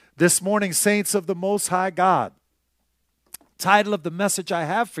This morning, saints of the Most High God, title of the message I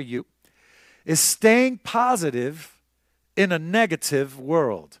have for you is Staying Positive in a Negative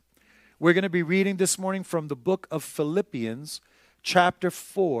World. We're going to be reading this morning from the book of Philippians, chapter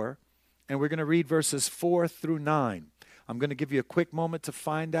 4, and we're going to read verses 4 through 9. I'm going to give you a quick moment to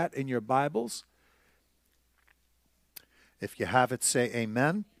find that in your Bibles. If you have it, say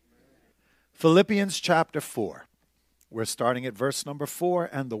amen. Philippians chapter 4. We're starting at verse number 4,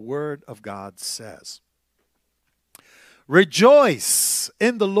 and the Word of God says, Rejoice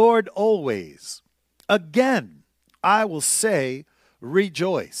in the Lord always. Again, I will say,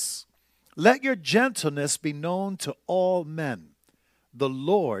 rejoice. Let your gentleness be known to all men. The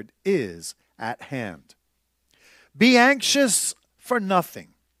Lord is at hand. Be anxious for nothing,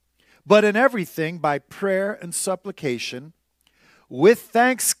 but in everything by prayer and supplication, with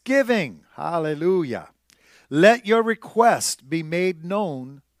thanksgiving, hallelujah, let your request be made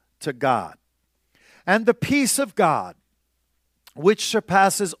known to God. And the peace of God, which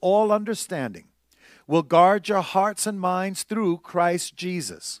surpasses all understanding, will guard your hearts and minds through Christ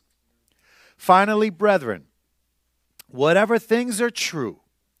Jesus. Finally, brethren, whatever things are true,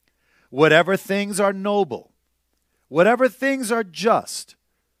 whatever things are noble, whatever things are just,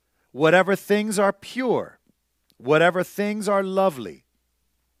 whatever things are pure, whatever things are lovely,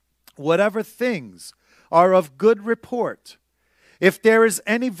 whatever things are of good report, if there is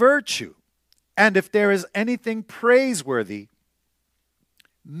any virtue, and if there is anything praiseworthy,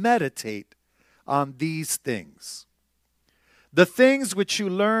 meditate on these things. The things which you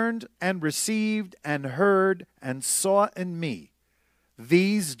learned and received and heard and saw in me,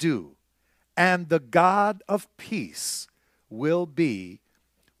 these do, and the God of peace will be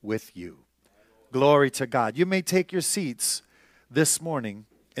with you. Glory to God. You may take your seats this morning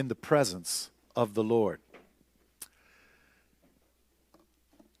in the presence of the Lord.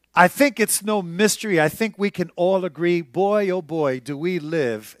 I think it's no mystery. I think we can all agree, boy, oh boy, do we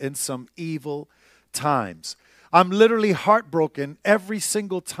live in some evil times. I'm literally heartbroken every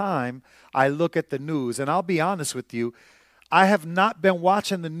single time I look at the news. And I'll be honest with you, I have not been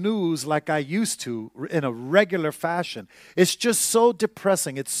watching the news like I used to in a regular fashion. It's just so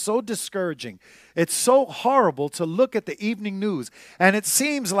depressing. It's so discouraging. It's so horrible to look at the evening news. And it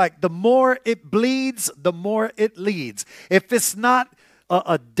seems like the more it bleeds, the more it leads. If it's not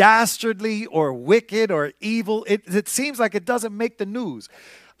a dastardly or wicked or evil, it seems like it doesn't make the news.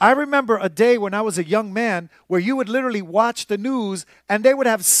 I remember a day when I was a young man where you would literally watch the news and they would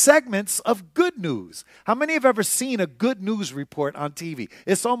have segments of good news. How many have ever seen a good news report on TV?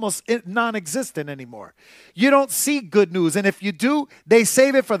 It's almost non-existent anymore. You don't see good news, and if you do, they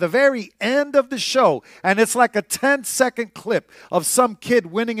save it for the very end of the show, and it's like a 10-second clip of some kid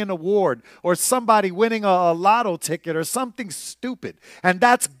winning an award or somebody winning a lotto ticket or something stupid, and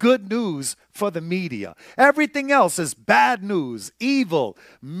that's good news for the media. Everything else is bad news, evil,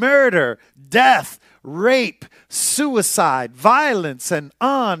 murder, death, rape, suicide, violence, and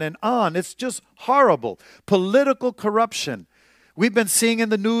on and on. It's just horrible. Political corruption. We've been seeing in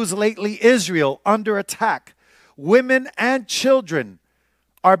the news lately Israel under attack. Women and children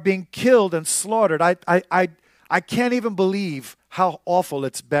are being killed and slaughtered. I can't even believe how awful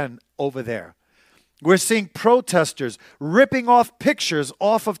it's been over there. We're seeing protesters ripping off pictures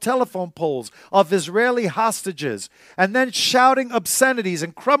off of telephone poles of Israeli hostages and then shouting obscenities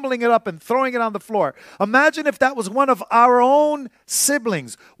and crumbling it up and throwing it on the floor. Imagine if that was one of our own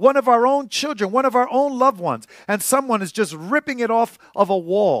siblings, one of our own children, one of our own loved ones, and someone is just ripping it off of a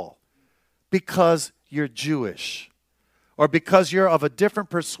wall because you're Jewish or because you're of a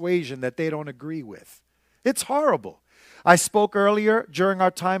different persuasion that they don't agree with. It's horrible. I spoke earlier during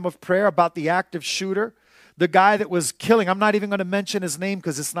our time of prayer about the active shooter, the guy that was killing. I'm not even going to mention his name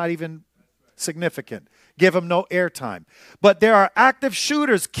because it's not even significant. Give him no airtime. But there are active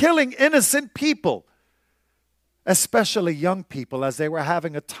shooters killing innocent people, especially young people, as they were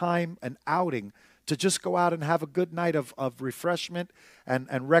having a time, an outing, to just go out and have a good night of refreshment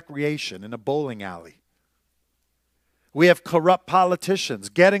and recreation in a bowling alley. We have corrupt politicians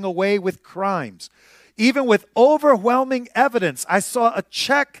getting away with crimes. Even with overwhelming evidence. I saw a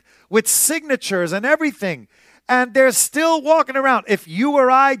check with signatures and everything, and they're still walking around. If you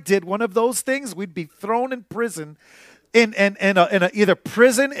or I did one of those things, we'd be thrown in prison, in either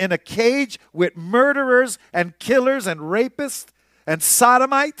prison, in a cage with murderers and killers and rapists and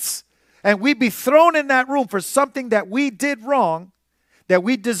sodomites, and we'd be thrown in that room for something that we did wrong, that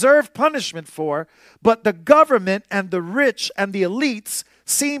we deserve punishment for, but the government and the rich and the elites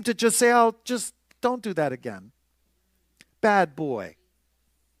seem to just say, oh, just don't do that again. Bad boy.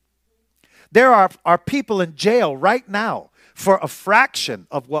 There are people in jail right now for a fraction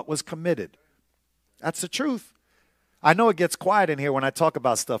of what was committed. That's the truth. I know it gets quiet in here when I talk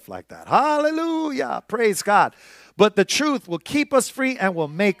about stuff like that. Hallelujah. Praise God. But the truth will keep us free and will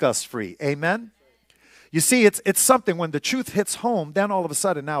make us free. Amen. You see, it's something when the truth hits home, then all of a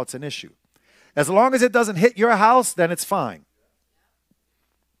sudden now it's an issue. As long as it doesn't hit your house, then it's fine.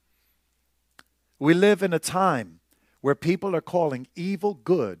 We live in a time where people are calling evil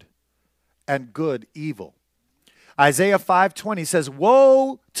good and good evil. Isaiah 5:20 says,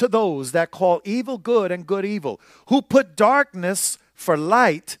 woe to those that call evil good and good evil, who put darkness for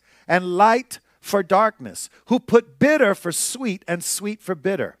light and light for darkness, who put bitter for sweet and sweet for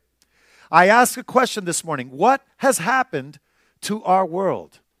bitter. I ask a question this morning. What has happened to our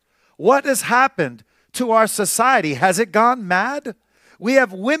world? What has happened to our society? Has it gone mad? We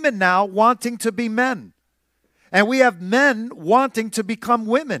have women now wanting to be men, and we have men wanting to become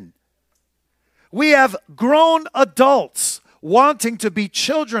women. We have grown adults wanting to be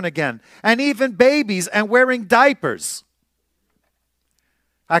children again, and even babies and wearing diapers.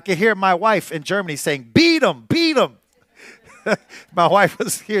 I can hear my wife in Germany saying, beat them, beat them. My wife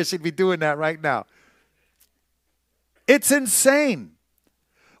was here, she'd be doing that right now. It's insane.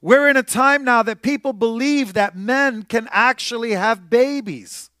 We're in a time now that people believe that men can actually have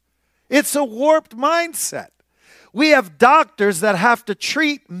babies. It's a warped mindset. We have doctors that have to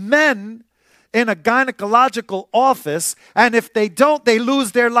treat men in a gynecological office, and if they don't, they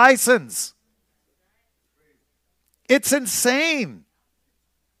lose their license. It's insane.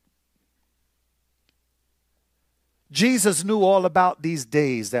 Jesus knew all about these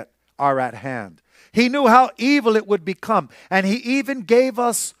days that are at hand. He knew how evil it would become, and he even gave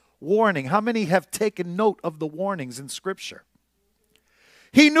us warning. How many have taken note of the warnings in Scripture?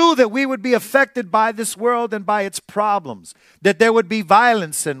 He knew that we would be affected by this world and by its problems, that there would be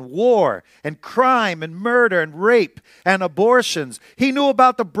violence and war and crime and murder and rape and abortions. He knew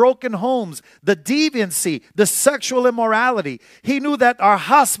about the broken homes, the deviancy, the sexual immorality. He knew that our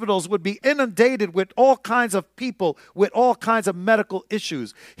hospitals would be inundated with all kinds of people with all kinds of medical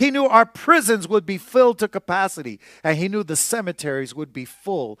issues. He knew our prisons would be filled to capacity, and he knew the cemeteries would be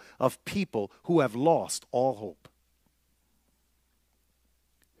full of people who have lost all hope.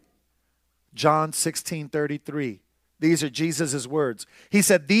 John 16:33. These are Jesus' words. He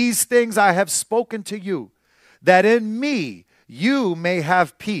said, these things I have spoken to you, that in me you may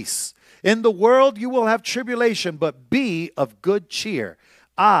have peace. In the world you will have tribulation, but be of good cheer.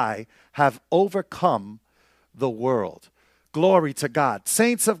 I have overcome the world. Glory to God.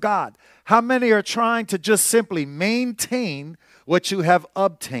 Saints of God, how many are trying to just simply maintain what you have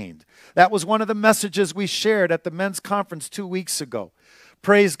obtained? That was one of the messages we shared at the men's conference 2 weeks ago.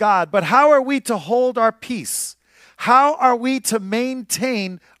 Praise God. But how are we to hold our peace? How are we to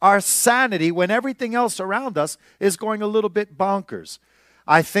maintain our sanity when everything else around us is going a little bit bonkers?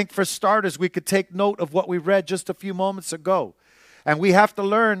 I think for starters, we could take note of what we read just a few moments ago. And we have to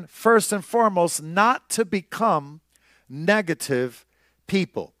learn, first and foremost, not to become negative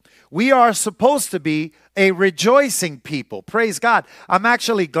people. We are supposed to be a rejoicing people. Praise God. I'm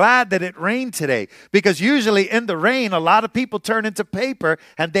actually glad that it rained today, because usually in the rain, a lot of people turn into paper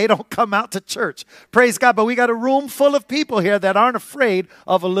and they don't come out to church. Praise God. But we got a room full of people here that aren't afraid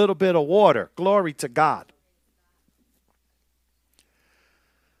of a little bit of water. Glory to God.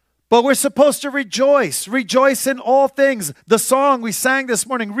 But we're supposed to rejoice. Rejoice in all things. The song we sang this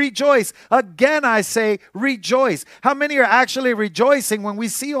morning, rejoice. Again, I say rejoice. How many are actually rejoicing when we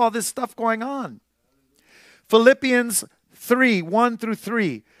see all this stuff going on? Philippians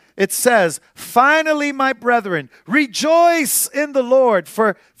 3:1-3. It says, finally, my brethren, rejoice in the Lord.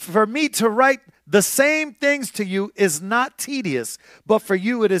 For me to write the same things to you is not tedious, but for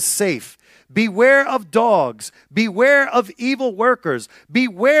you it is safe. Beware of dogs. Beware of evil workers.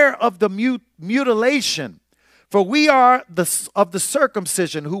 Beware of the mutilation. For we are of the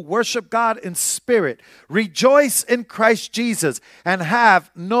circumcision who worship God in spirit. Rejoice in Christ Jesus and have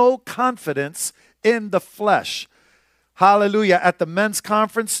no confidence in the flesh. Hallelujah. At the men's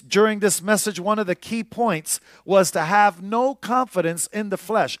conference during this message, one of the key points was to have no confidence in the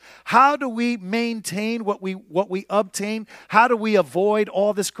flesh. How do we maintain what we obtain? How do we avoid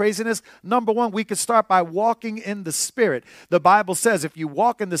all this craziness? Number one, we could start by walking in the Spirit. The Bible says if you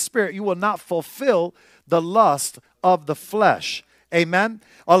walk in the Spirit, you will not fulfill the lust of the flesh. Amen.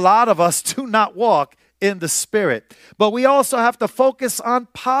 A lot of us do not walk in the Spirit. But we also have to focus on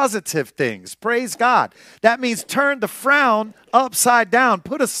positive things. Praise God. That means turn the frown upside down.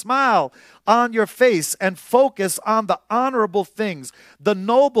 Put a smile on your face and focus on the honorable things, the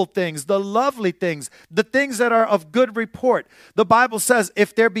noble things, the lovely things, the things that are of good report. The Bible says,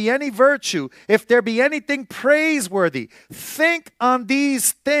 if there be any virtue, if there be anything praiseworthy, think on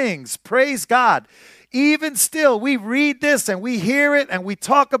these things. Praise God. Even still, we read this and we hear it and we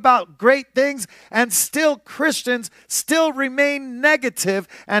talk about great things, and still Christians still remain negative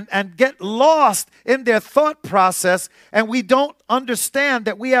and get lost in their thought process, and we don't understand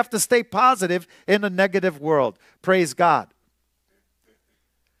that we have to stay positive in a negative world. Praise God.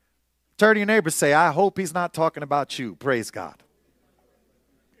 Turn to your neighbor, say, I hope he's not talking about you. Praise God.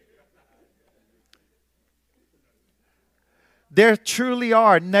 There truly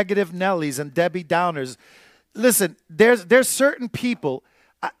are negative Nellies and Debbie Downers. Listen, there's certain people,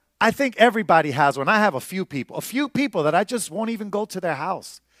 I think everybody has one. I have a few people that I just won't even go to their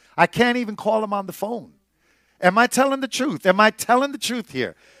house. I can't even call them on the phone. Am I telling the truth? Am I telling the truth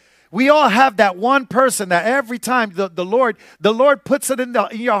here? We all have that one person that every time the Lord puts it in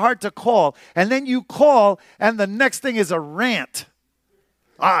your heart to call, and then you call, and the next thing is a rant.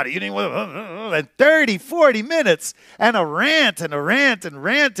 You didn't and 30, 40 minutes and a rant and a rant and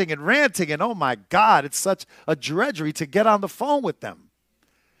ranting and ranting. And oh my God, it's such a drudgery to get on the phone with them.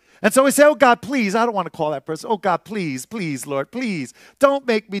 And so we say, oh God, please, I don't want to call that person. Oh God, please, please, Lord, please, don't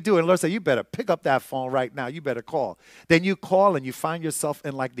make me do it. And Lord said, you better pick up that phone right now. You better call. Then you call and you find yourself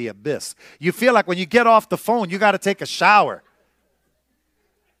in like the abyss. You feel like when you get off the phone, you got to take a shower.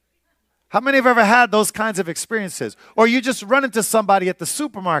 How many have ever had those kinds of experiences? Or you just run into somebody at the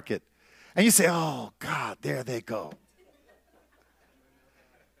supermarket and you say, oh, God, there they go.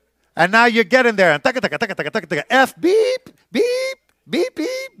 And now you're getting there and F beep, beep, beep,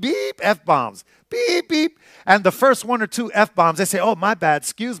 beep, beep, F-bombs, beep, beep. And the first one or two F-bombs, they say, oh, my bad,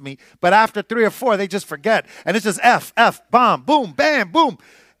 excuse me. But after 3 or 4, they just forget. And it's just F, F, bomb, boom, bam, boom.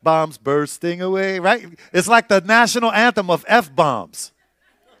 Bombs bursting away, right? It's like the national anthem of F-bombs.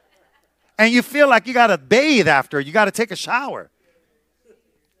 And you feel like you got to bathe after. You got to take a shower.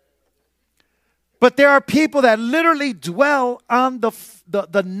 But there are people that literally dwell on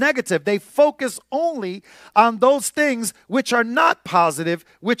the negative. They focus only on those things which are not positive,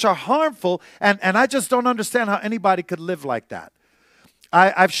 which are harmful. And I just don't understand how anybody could live like that.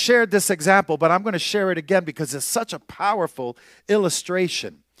 I've shared this example, but I'm going to share it again because it's such a powerful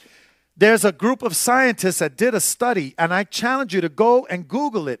illustration. There's a group of scientists that did a study, and I challenge you to go and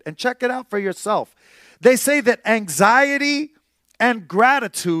Google it and check it out for yourself. They say that anxiety and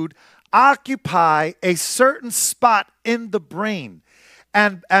gratitude occupy a certain spot in the brain.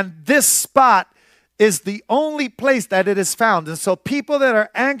 And this spot is the only place that it is found. And so people that are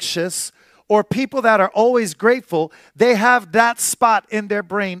anxious or people that are always grateful, they have that spot in their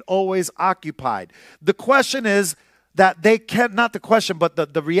brain always occupied. The question is, that they can, not the question,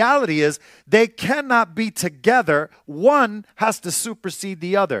 but the reality is they cannot be together. One has to supersede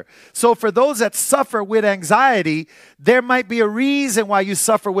the other. So for those that suffer with anxiety, there might be a reason why you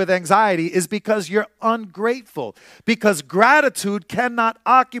suffer with anxiety is because you're ungrateful. Because gratitude cannot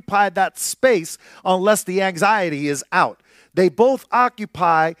occupy that space unless the anxiety is out. They both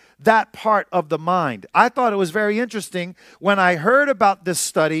occupy that part of the mind. I thought it was very interesting when I heard about this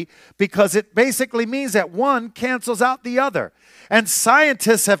study because it basically means that one cancels out the other. And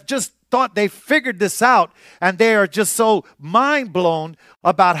scientists have just thought they figured this out, and they are just so mind blown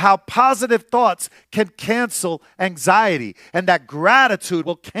about how positive thoughts can cancel anxiety and that gratitude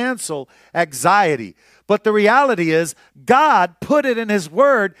will cancel anxiety. But the reality is, God put it in His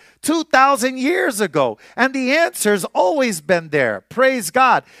Word 2,000 years ago, and the answer's always been there. Praise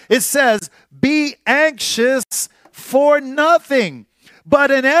God. It says, be anxious for nothing,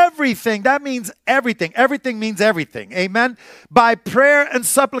 but in everything. That means everything. Everything means everything. Amen. By prayer and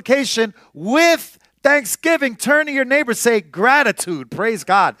supplication with thanksgiving. Turn to your neighbor, say gratitude. Praise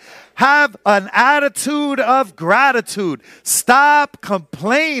God. Have an attitude of gratitude. Stop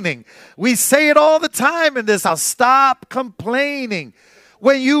complaining. We say it all the time in this house. Stop complaining.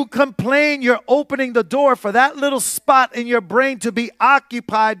 When you complain, you're opening the door for that little spot in your brain to be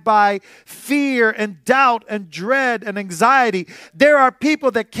occupied by fear and doubt and dread and anxiety. There are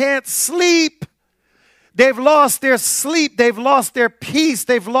people that can't sleep. They've lost their sleep. They've lost their peace.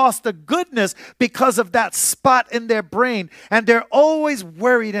 They've lost the goodness because of that spot in their brain. And they're always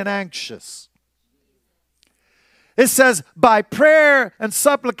worried and anxious. It says, by prayer and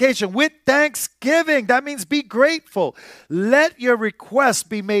supplication with thanksgiving. That means be grateful. Let your requests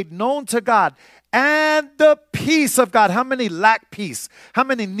be made known to God. And the peace of God. How many lack peace? How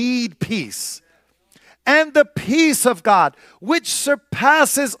many need peace? And the peace of God, which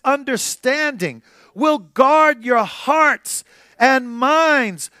surpasses understanding, will guard your hearts and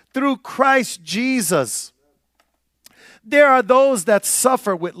minds through Christ Jesus. There are those that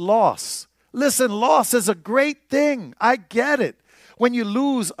suffer with loss. Listen, loss is a great thing. I get it. When you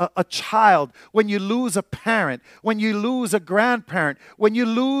lose a child, when you lose a parent, when you lose a grandparent, when you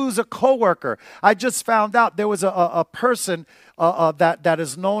lose a coworker. I just found out there was a person that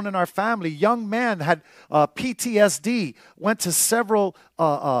is known in our family. Young man had PTSD, went to several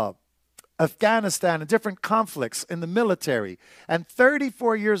Afghanistan and different conflicts in the military, and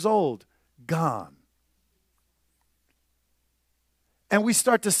 34 years old, gone. And we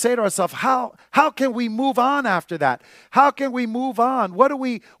start to say to ourselves, how can we move on after that? How can we move on? What are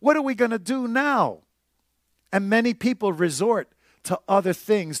we going to do now? And many people resort to other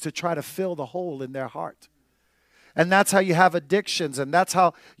things to try to fill the hole in their heart. And that's how you have addictions, and that's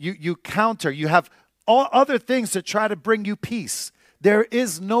how you counter. You have all other things to try to bring you peace. There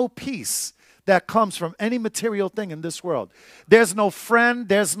is no peace that comes from any material thing in this world. There's no friend,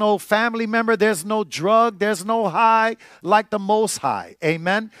 there's no family member, there's no drug, there's no high like the Most High.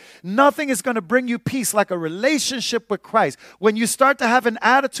 Amen? Nothing is going to bring you peace like a relationship with Christ. When you start to have an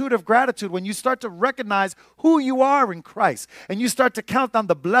attitude of gratitude, when you start to recognize who you are in Christ, and you start to count on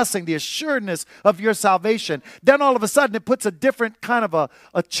the blessing, the assuredness of your salvation, then all of a sudden it puts a different kind of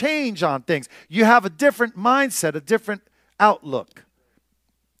a change on things. You have a different mindset, a different outlook.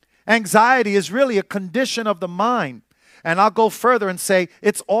 Anxiety is really a condition of the mind. And I'll go further and say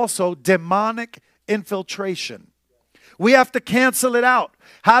it's also demonic infiltration. We have to cancel it out.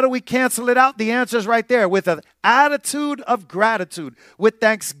 How do we cancel it out? The answer is right there. With an attitude of gratitude, with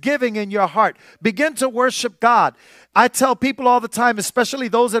thanksgiving in your heart. Begin to worship God. I tell people all the time, especially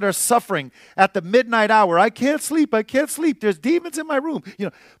those that are suffering at the midnight hour, I can't sleep, I can't sleep. There's demons in my room.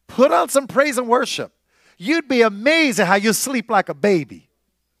 Put on some praise and worship. You'd be amazed at how you sleep like a baby.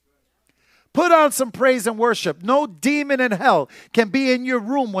 Put on some praise and worship. No demon in hell can be in your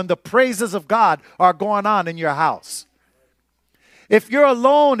room when the praises of God are going on in your house. If you're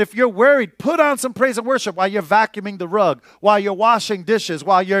alone, if you're worried, put on some praise and worship while you're vacuuming the rug, while you're washing dishes,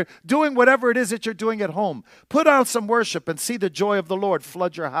 while you're doing whatever it is that you're doing at home. Put on some worship and see the joy of the Lord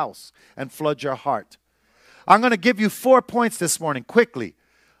flood your house and flood your heart. I'm going to give you 4 points this morning quickly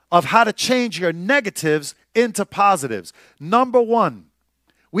of how to change your negatives into positives. Number 1.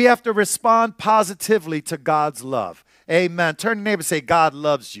 We have to respond positively to God's love. Amen. Turn to your neighbor and say, God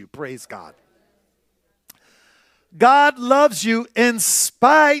loves you. Praise God. God loves you in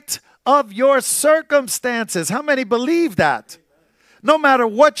spite of your circumstances. How many believe that? No matter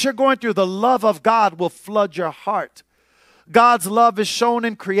what you're going through, the love of God will flood your heart. God's love is shown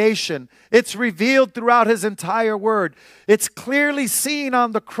in creation. It's revealed throughout his entire word. It's clearly seen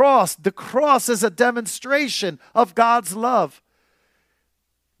on the cross. The cross is a demonstration of God's love.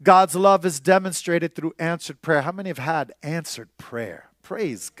 God's love is demonstrated through answered prayer. How many have had answered prayer?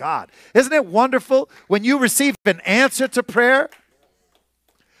 Praise God. Isn't it wonderful when you receive an answer to prayer?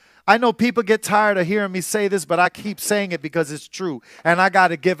 I know people get tired of hearing me say this, but I keep saying it because it's true. And I got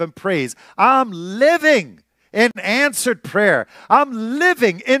to give him praise. I'm living in answered prayer. I'm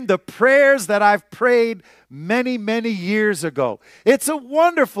living in the prayers that I've prayed many, many years ago. It's a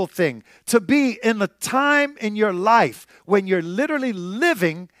wonderful thing to be in a time in your life when you're literally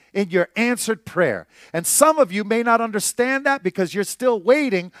living in your answered prayer. And some of you may not understand that because you're still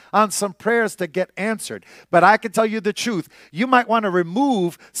waiting on some prayers to get answered. But I can tell you the truth. You might want to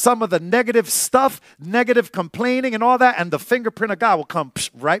remove some of the negative stuff, negative complaining and all that, and the fingerprint of God will come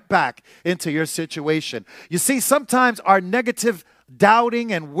right back into your situation. You see, sometimes our negative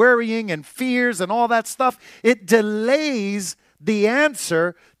doubting and worrying and fears and all that stuff, it delays the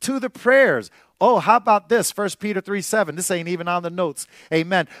answer to the prayers. Oh, how about this? 1 Peter 3:7. This ain't even on the notes.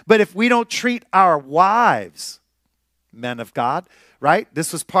 Amen. But if we don't treat our wives, men of God, right?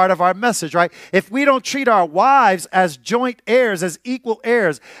 This was part of our message, right? If we don't treat our wives as joint heirs, as equal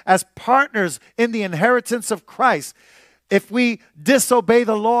heirs, as partners in the inheritance of Christ, if we disobey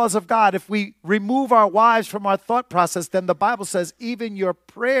the laws of God, if we remove our wives from our thought process, then the Bible says even your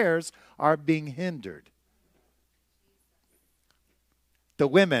prayers are being hindered. The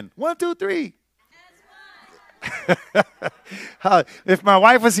women, 1, 2, 3. If my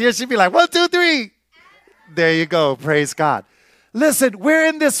wife was here, she'd be like, 1, 2, 3. There you go. Praise God. Listen, we're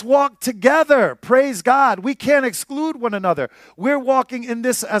in this walk together. Praise God. We can't exclude one another. We're walking in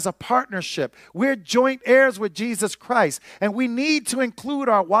this as a partnership. We're joint heirs with Jesus Christ. And we need to include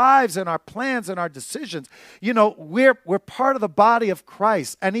our wives in our plans and our decisions. You know, we're part of the body of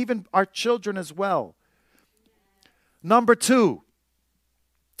Christ and even our children as well. Number 2,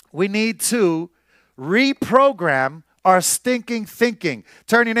 we need to reprogram our stinking thinking.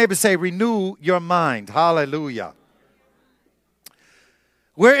 Turn to your neighbor and say, renew your mind. Hallelujah.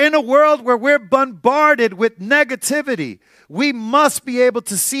 We're in a world where we're bombarded with negativity. We must be able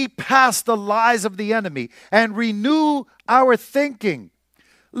to see past the lies of the enemy and renew our thinking.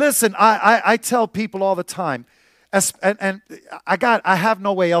 Listen, I tell people all the time, and I have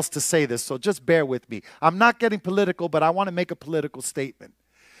no way else to say this, so just bear with me. I'm not getting political, but I want to make a political statement.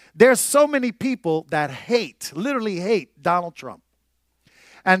 There's so many people that hate, literally hate Donald Trump.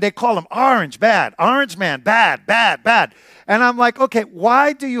 And they call him orange, bad, orange man, bad, bad, bad. And I'm like, okay,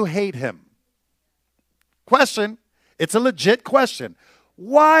 why do you hate him? Question. It's a legit question.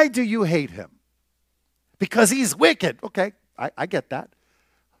 Why do you hate him? Because he's wicked. Okay, I get that.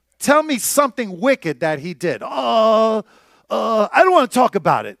 Tell me something wicked that he did. I don't want to talk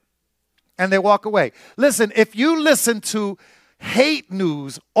about it. And they walk away. Listen, if you listen to hate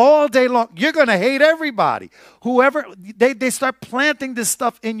news all day long, you're going to hate everybody. Whoever, they start planting this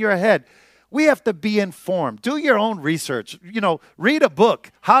stuff in your head. We have to be informed. Do your own research. Read a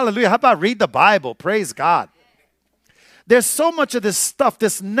book. Hallelujah. How about read the Bible? Praise God. There's so much of this stuff,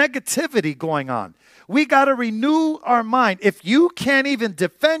 this negativity going on. We got to renew our mind. If you can't even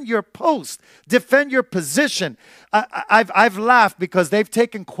defend your post, defend your position. I've laughed because they've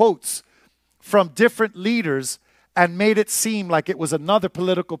taken quotes from different leaders and made it seem like it was another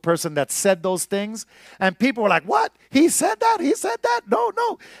political person that said those things. And people were like, what? He said that? He said that?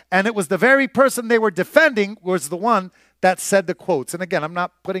 No. And it was the very person they were defending was the one that said the quotes. And again, I'm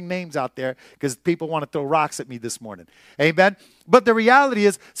not putting names out there because people want to throw rocks at me this morning. Amen? But the reality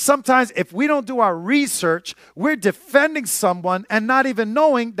is sometimes if we don't do our research, we're defending someone and not even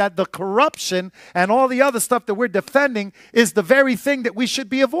knowing that the corruption and all the other stuff that we're defending is the very thing that we should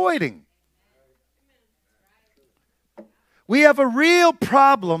be avoiding. We have a real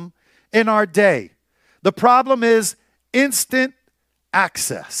problem in our day. The problem is instant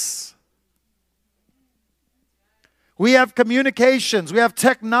access. We have communications. We have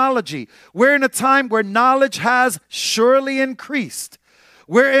technology. We're in a time where knowledge has surely increased.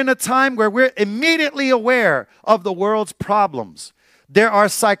 We're in a time where we're immediately aware of the world's problems. There are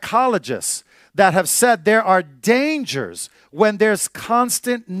psychologists that have said there are dangers when there's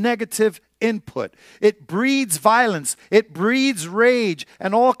constant negative input. It breeds violence. It breeds rage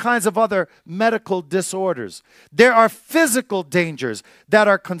and all kinds of other medical disorders. There are physical dangers that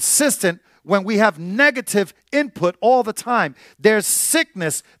are consistent when we have negative input all the time. There's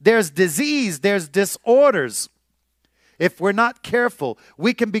sickness, there's disease, there's disorders. If we're not careful,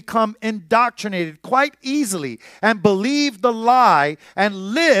 we can become indoctrinated quite easily and believe the lie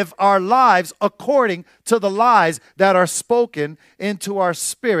and live our lives according to the lies that are spoken into our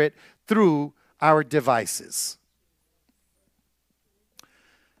spirit through our devices.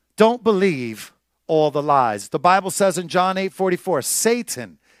 Don't believe all the lies. The Bible says in John 8:44,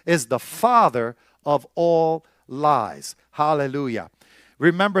 Satan is the father of all lies. Hallelujah.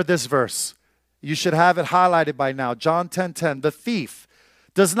 Remember this verse. You should have it highlighted by now. John 10:10. The thief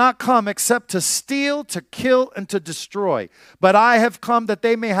does not come except to steal, to kill, and to destroy. But I have come that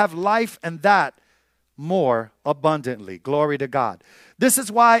they may have life, and that more abundantly. Glory to God. This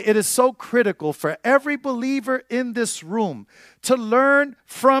is why it is so critical for every believer in this room to learn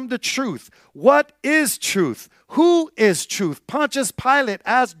from the truth. What is truth? Who is truth? Pontius Pilate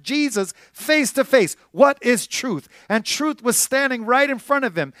asked Jesus face to face, what is truth? And truth was standing right in front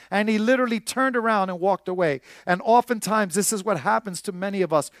of him, and he literally turned around and walked away. And oftentimes, this is what happens to many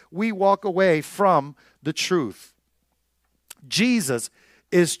of us. We walk away from the truth. Jesus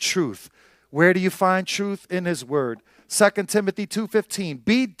is truth. Where do you find truth? In his word. 2 Timothy 2:15.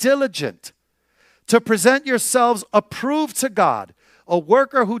 Be diligent to present yourselves approved to God, a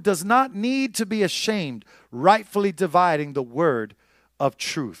worker who does not need to be ashamed, rightfully dividing the word of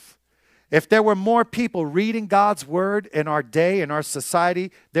truth. If there were more people reading God's word in our day, in our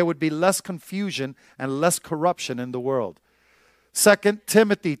society, there would be less confusion and less corruption in the world. 2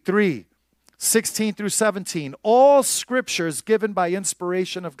 Timothy 3:16 through 17. All scripture is given by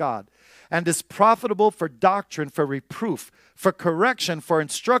inspiration of God and is profitable for doctrine, for reproof, for correction, for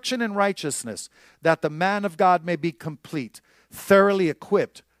instruction in righteousness, that the man of God may be complete, thoroughly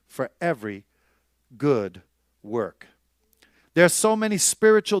equipped for every good work. There are so many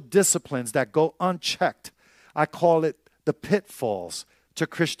spiritual disciplines that go unchecked. I call it the pitfalls to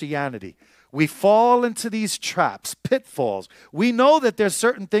Christianity. We fall into these traps, pitfalls. We know that there's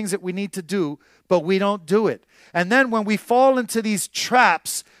certain things that we need to do, but we don't do it. And then when we fall into these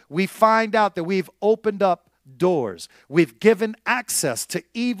traps, we find out that we've opened up doors. We've given access to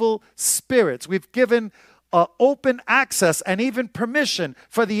evil spirits. We've given open access and even permission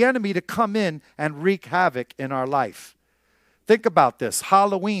for the enemy to come in and wreak havoc in our life. Think about this.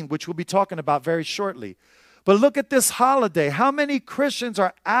 Halloween, which we'll be talking about very shortly. But look at this holiday. How many Christians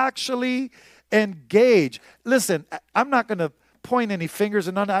are actually engaged? Listen, I'm not going to point any fingers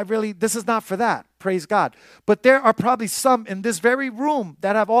and none. This is not for that. Praise God. But there are probably some in this very room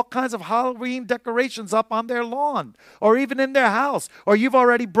that have all kinds of Halloween decorations up on their lawn or even in their house. Or you've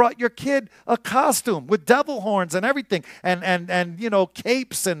already brought your kid a costume with devil horns and everything and you know,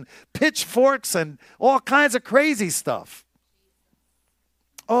 capes and pitchforks and all kinds of crazy stuff.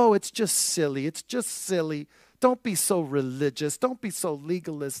 Oh, it's just silly. It's just silly. Don't be so religious. Don't be so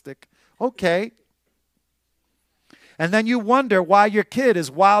legalistic. Okay. And then you wonder why your kid is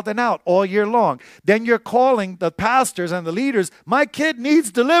wilding out all year long. Then you're calling the pastors and the leaders, my kid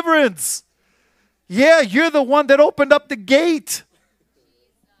needs deliverance. Yeah, you're the one that opened up the gate.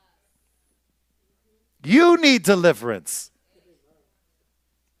 You need deliverance.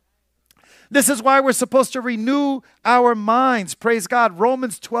 This is why we're supposed to renew our minds. Praise God.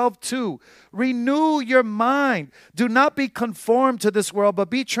 Romans 12:2. Renew your mind. Do not be conformed to this world, but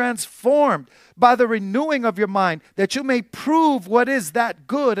be transformed by the renewing of your mind, that you may prove what is that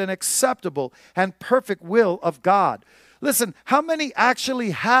good and acceptable and perfect will of God. Listen, how many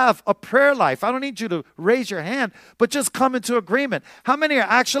actually have a prayer life? I don't need you to raise your hand, but just come into agreement. How many are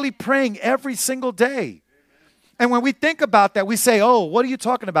actually praying every single day? And when we think about that, we say, oh, what are you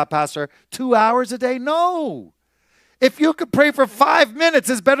talking about, Pastor? 2 hours a day? No. If you could pray for 5 minutes,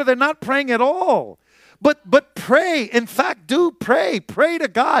 it's better than not praying at all. But pray. In fact, do pray. Pray to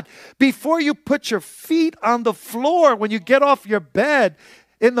God. Before you put your feet on the floor when you get off your bed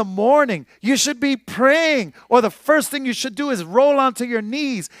in the morning, you should be praying. Or the first thing you should do is roll onto your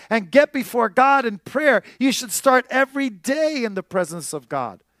knees and get before God in prayer. You should start every day in the presence of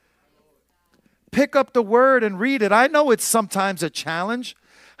God. Pick up the word and read it. I know it's sometimes a challenge.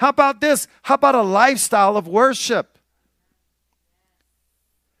 How about this? How about a lifestyle of worship?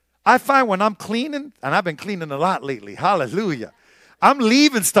 I find when I'm cleaning, and I've been cleaning a lot lately, hallelujah. I'm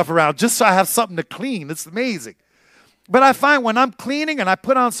leaving stuff around just so I have something to clean. It's amazing. But I find when I'm cleaning and I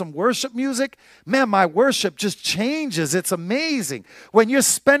put on some worship music, man, my worship just changes. It's amazing. When you're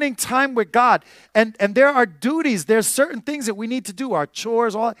spending time with God, and there are duties, there's certain things that we need to do, our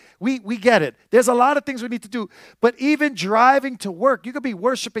chores, we get it. There's a lot of things we need to do. But even driving to work, you could be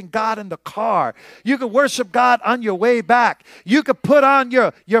worshiping God in the car. You could worship God on your way back. You could put on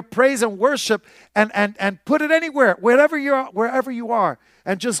your praise and worship and put it anywhere, wherever you are,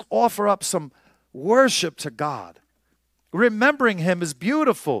 and just offer up some worship to God. Remembering Him is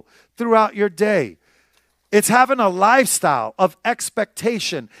beautiful throughout your day. It's having a lifestyle of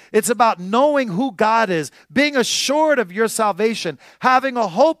expectation. It's about knowing who God is, being assured of your salvation, having a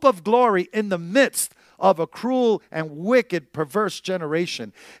hope of glory in the midst of a cruel and wicked, perverse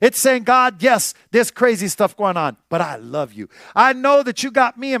generation. It's saying, God, yes, there's crazy stuff going on, but I love you. I know that you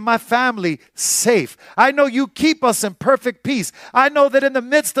got me and my family safe. I know you keep us in perfect peace. I know that in the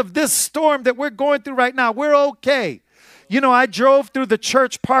midst of this storm that we're going through right now, we're okay. You know, I drove through the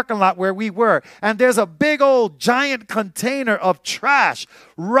church parking lot where we were, and there's a big old giant container of trash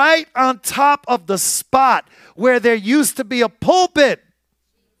right on top of the spot where there used to be a pulpit.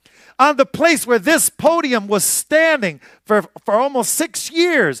 On the place where this podium was standing for almost 6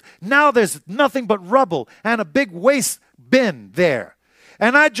 years. Now there's nothing but rubble and a big waste bin there.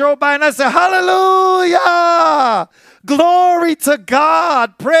 And I drove by and I said, hallelujah! Glory to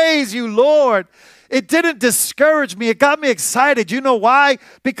God! Praise you, Lord! It didn't discourage me. It got me excited. You know why?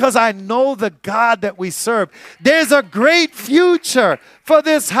 Because I know the God that we serve. There's a great future for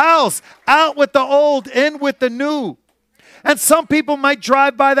this house. Out with the old, in with the new. And some people might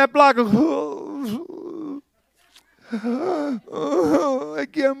drive by that block and I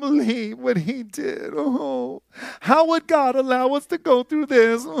can't believe what he did. Oh, how would God allow us to go through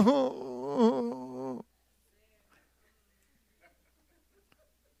this?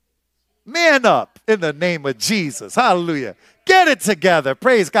 Man up in the name of Jesus. Hallelujah. Get it together.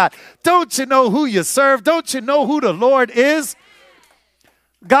 Praise God. Don't you know who you serve? Don't you know who the Lord is?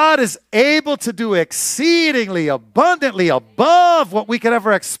 God is able to do exceedingly abundantly above what we could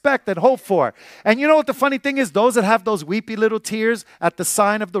ever expect and hope for. And you know what the funny thing is? Those that have those weepy little tears at the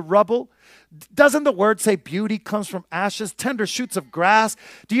sign of the rubble, doesn't the word say beauty comes from ashes, tender shoots of grass?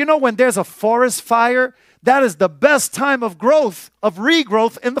 Do you know when there's a forest fire, that is the best time of growth, of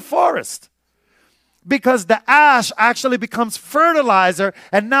regrowth in the forest? Because the ash actually becomes fertilizer,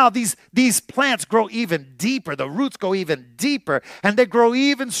 and now these plants grow even deeper. The roots go even deeper, and they grow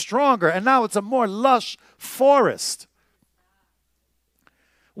even stronger, and now it's a more lush forest.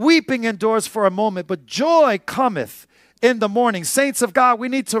 Weeping endures for a moment, but joy cometh in the morning. Saints of God, we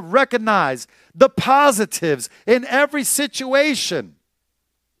need to recognize the positives in every situation.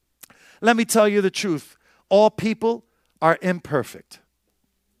 Let me tell you the truth. All people are imperfect.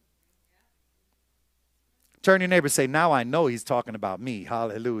 Turn to your neighbor and say, now I know he's talking about me.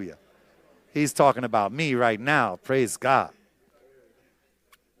 Hallelujah. He's talking about me right now. Praise God.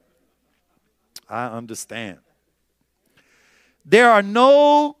 I understand. There are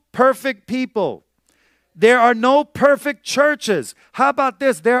no perfect people. There are no perfect churches. How about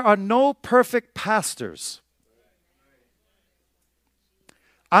this? There are no perfect pastors.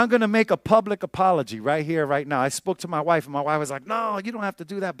 I'm going to make a public apology right here, right now. I spoke to my wife, and my wife was like, no, you don't have to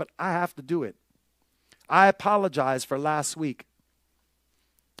do that, but I have to do it. I apologize for last week.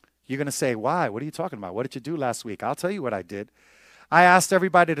 You're going to say, why? What are you talking about? What did you do last week? I'll tell you what I did. I asked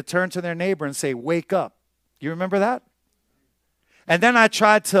everybody to turn to their neighbor and say, wake up. You remember that? And then I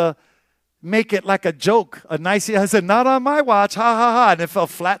tried to make it like a joke, I said, not on my watch, ha, ha, ha. And it fell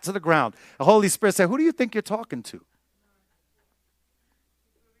flat to the ground. The Holy Spirit said, who do you think you're talking to?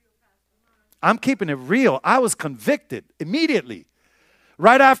 I'm keeping it real. I was convicted immediately.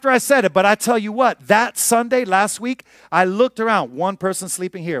 Right after I said it, but I tell you what, that Sunday last week, I looked around. One person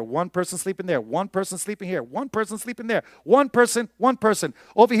sleeping here, one person sleeping there, one person sleeping here, one person sleeping there, one person.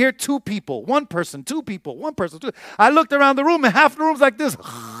 Over here, two people, one person, two people, one person, two. I looked around the room and half the room's like this.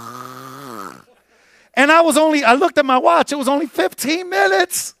 And I looked at my watch, it was only 15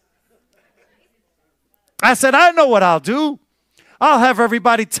 minutes. I said, I know what I'll do. I'll have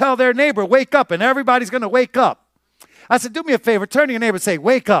everybody tell their neighbor, wake up, and everybody's going to wake up. I said, do me a favor, turn to your neighbor and say,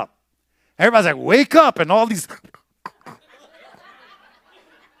 wake up. Everybody's like, wake up, and all these.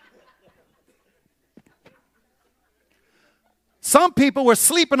 Some people were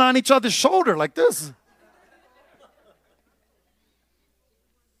sleeping on each other's shoulder like this.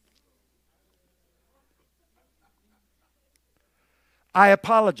 I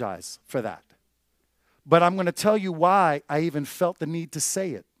apologize for that. But I'm going to tell you why I even felt the need to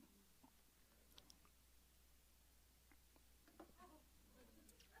say it.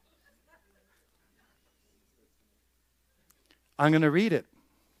 I'm going to read it.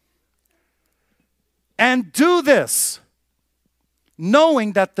 And do this,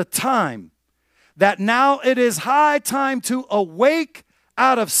 knowing that that now it is high time to awake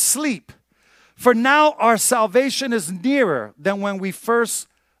out of sleep. For now our salvation is nearer than when we first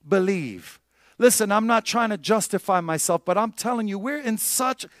believe. Listen, I'm not trying to justify myself, but I'm telling you, we're in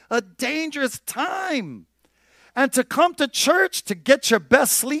such a dangerous time. And to come to church to get your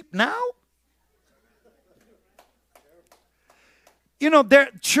best sleep now? You know,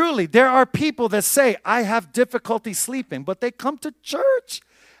 there are people that say, I have difficulty sleeping, but they come to church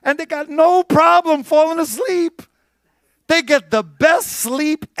and they got no problem falling asleep. They get the best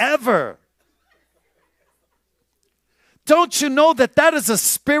sleep ever. Don't you know that is a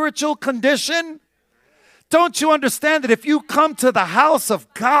spiritual condition? Don't you understand that if you come to the house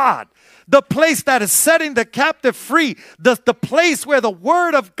of God, the place that is setting the captive free, the place where the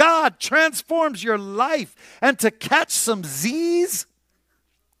word of God transforms your life, and to catch some Z's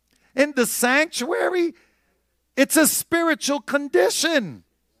in the sanctuary, it's a spiritual condition.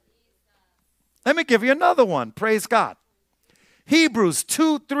 Let me give you another one. Praise God. Hebrews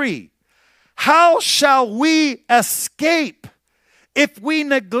 2:3. How shall we escape if we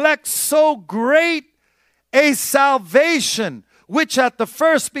neglect so great a salvation, which at the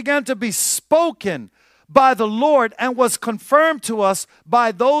first began to be spoken by the Lord and was confirmed to us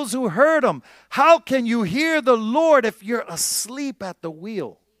by those who heard him? How can you hear the Lord if you're asleep at the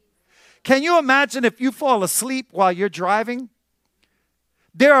wheel? Can you imagine if you fall asleep while you're driving?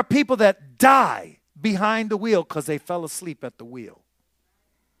 There are people that die behind the wheel because they fell asleep at the wheel.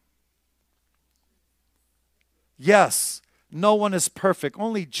 Yes, no one is perfect.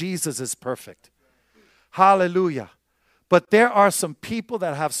 Only Jesus is perfect. Hallelujah. But there are some people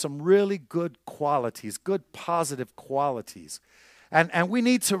that have some really good qualities, good positive qualities. And we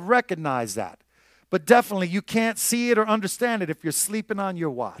need to recognize that. But definitely you can't see it or understand it if you're sleeping on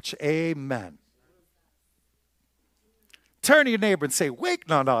your watch. Amen. Turn to your neighbor and say, wake.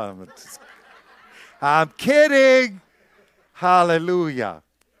 No. I'm kidding. Hallelujah.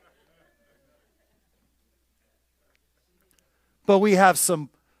 But we have some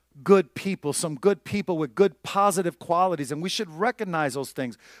good people with good positive qualities, and we should recognize those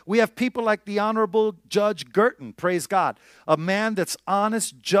things. We have people like the Honorable Judge Girton, praise God, a man that's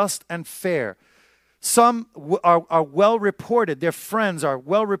honest, just, and fair. Some are well reported. Their friends are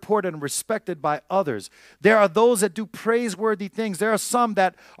well reported and respected by others. There are those that do praiseworthy things. There are some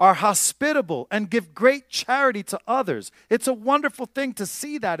that are hospitable and give great charity to others. It's a wonderful thing to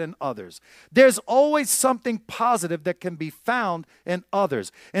see that in others. There's always something positive that can be found in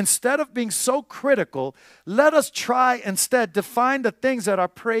others. Instead of being so critical, let us try instead to find the things that are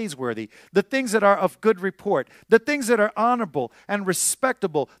praiseworthy, the things that are of good report, the things that are honorable and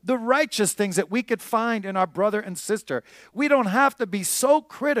respectable, the righteous things that we could find in our brother and sister. We don't have to be so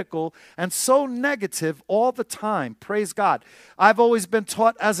critical and so negative all the time. Praise God. I've always been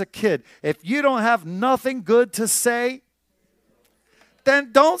taught as a kid, if you don't have nothing good to say,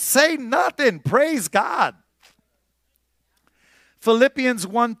 then don't say nothing. Praise God. Philippians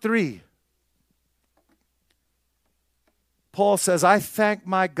 1:3. Paul says, I thank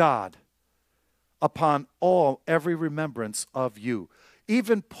my God upon every remembrance of you.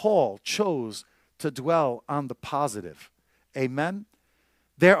 Even Paul chose to dwell on the positive. Amen?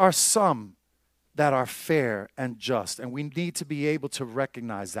 There are some that are fair and just, and we need to be able to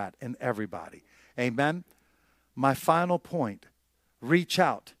recognize that in everybody. Amen? My final point, reach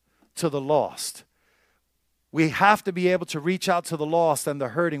out to the lost. We have to be able to reach out to the lost and the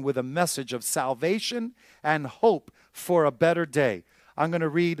hurting with a message of salvation and hope for a better day. I'm going to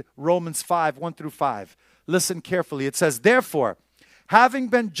read Romans 5:1-5. Listen carefully. It says, therefore, having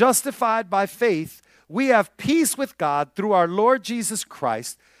been justified by faith, we have peace with God through our Lord Jesus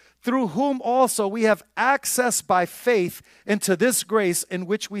Christ, through whom also we have access by faith into this grace in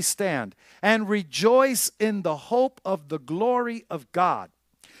which we stand, and rejoice in the hope of the glory of God.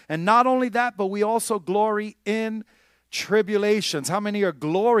 And not only that, but we also glory in tribulations. How many are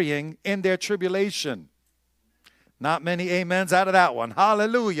glorying in their tribulation? Not many amens out of that one.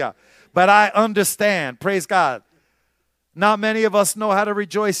 Hallelujah. But I understand. Praise God. Not many of us know how to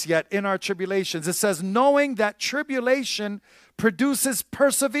rejoice yet in our tribulations. It says, knowing that tribulation produces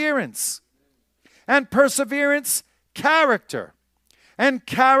perseverance, and perseverance, character, and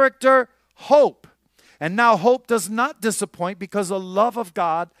character, hope. And now hope does not disappoint, because the love of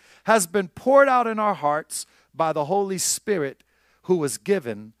God has been poured out in our hearts by the Holy Spirit who was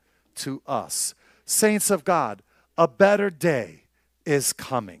given to us. Saints of God, a better day is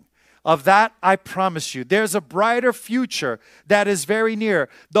coming. Of that, I promise you, there's a brighter future that is very near.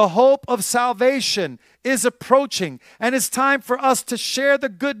 The hope of salvation is approaching, and it's time for us to share the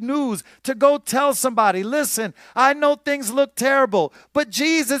good news, to go tell somebody, listen, I know things look terrible, but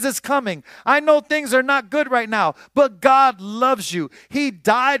Jesus is coming. I know things are not good right now, but God loves you. He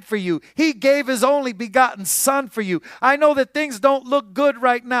died for you. He gave his only begotten Son for you. I know that things don't look good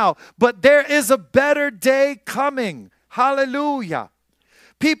right now, but there is a better day coming. Hallelujah.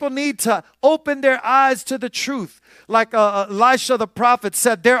 People need to open their eyes to the truth. Like Elisha the prophet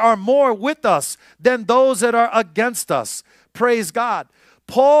said, there are more with us than those that are against us. Praise God.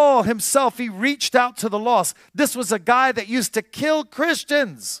 Paul himself, he reached out to the lost. This was a guy that used to kill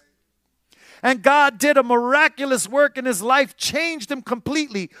Christians. And God did a miraculous work in his life, changed him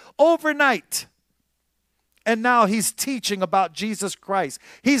completely overnight. And now he's teaching about Jesus Christ.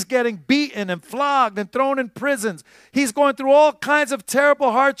 He's getting beaten and flogged and thrown in prisons. He's going through all kinds of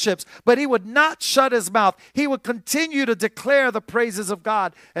terrible hardships, but he would not shut his mouth. He would continue to declare the praises of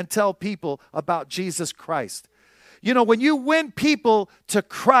God and tell people about Jesus Christ. You know, when you win people to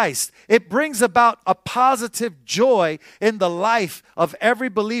Christ, it brings about a positive joy in the life of every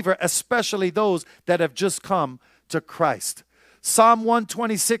believer, especially those that have just come to Christ. Psalm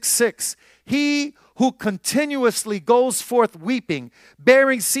 126:6, he who continuously goes forth weeping,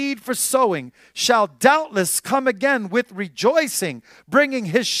 bearing seed for sowing, shall doubtless come again with rejoicing, bringing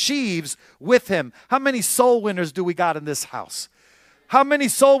his sheaves with him. How many soul winners do we got in this house? How many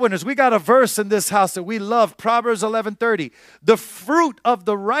soul winners? We got a verse in this house that we love, Proverbs 11:30. The fruit of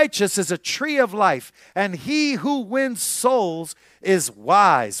the righteous is a tree of life, and he who wins souls is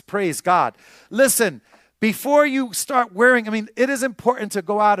wise. Praise God. Listen, before you start wearing, it is important to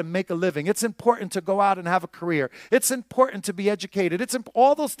go out and make a living. It's important to go out and have a career. It's important to be educated.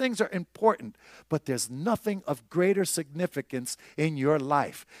 All those things are important. But there's nothing of greater significance in your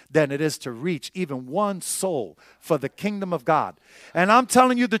life than it is to reach even one soul for the kingdom of God. And I'm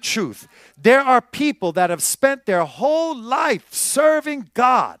telling you the truth. There are people that have spent their whole life serving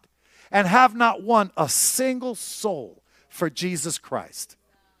God and have not won a single soul for Jesus Christ.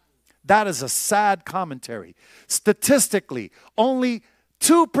 That is a sad commentary. Statistically, only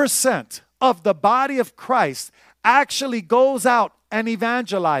 2% of the body of Christ actually goes out and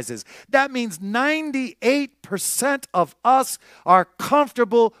evangelizes. That means 98% of us are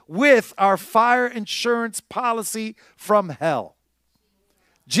comfortable with our fire insurance policy from hell.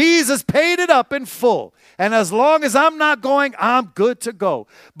 Jesus paid it up in full. And as long as I'm not going, I'm good to go.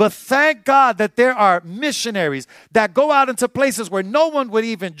 But thank God that there are missionaries that go out into places where no one would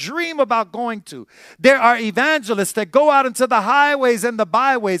even dream about going to. There are evangelists that go out into the highways and the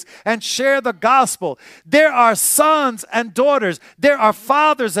byways and share the gospel. There are sons and daughters. There are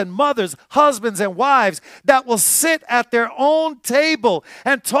fathers and mothers, husbands and wives that will sit at their own table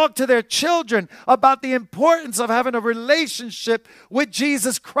and talk to their children about the importance of having a relationship with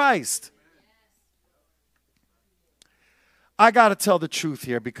Jesus Christ. I got to tell the truth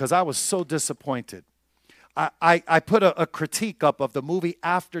here because I was so disappointed. I put a critique up of the movie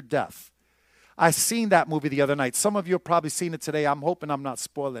After Death. I seen that movie the other night. Some of you have probably seen it today. I'm hoping I'm not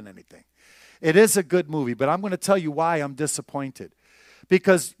spoiling anything. It is a good movie, but I'm going to tell you why I'm disappointed.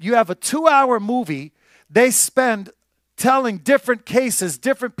 Because you have a 2-hour movie, they spend telling different cases,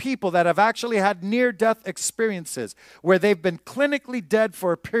 different people that have actually had near-death experiences where they've been clinically dead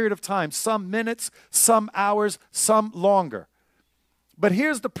for a period of time, some minutes, some hours, some longer. But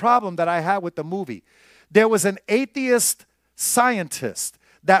here's the problem that I had with the movie. There was an atheist scientist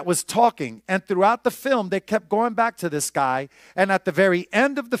that was talking, and throughout the film, they kept going back to this guy, and at the very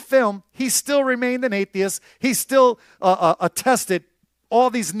end of the film, he still remained an atheist. He still attested all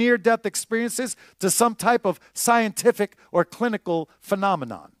these near-death experiences to some type of scientific or clinical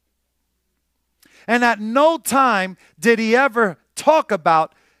phenomenon. And at no time did he ever talk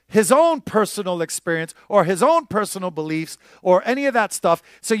about his own personal experience or his own personal beliefs or any of that stuff.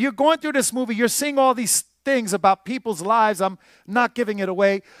 So you're going through this movie, you're seeing all these things about people's lives. I'm not giving it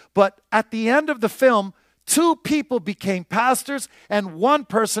away. But at the end of the film, 2 people became pastors and 1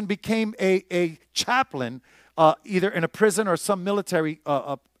 person became a chaplain, either in a prison or some military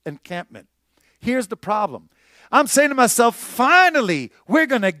encampment. Here's the problem. I'm saying to myself, finally, we're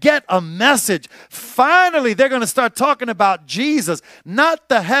going to get a message. Finally, they're going to start talking about Jesus, not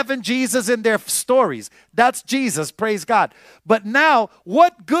the heaven Jesus in their stories. That's Jesus, praise God. But now,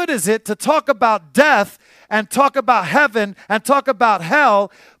 what good is it to talk about death and talk about heaven and talk about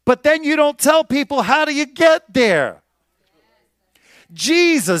hell, but then you don't tell people how do you get there?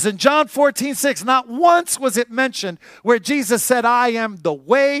 Jesus in John 14:6, not once was it mentioned where Jesus said, I am the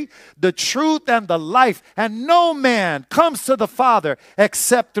way, the truth, and the life, and no man comes to the Father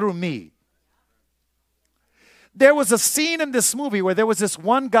except through me. There was a scene in this movie where there was this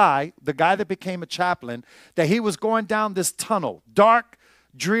one guy, the guy that became a chaplain, that he was going down this tunnel, dark,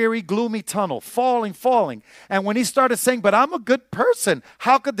 dreary, gloomy tunnel, falling. And when he started saying, but I'm a good person,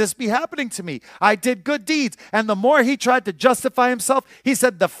 how could this be happening to me? I did good deeds. And the more he tried to justify himself, he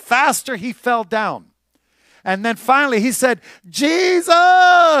said the faster he fell down. And then finally he said,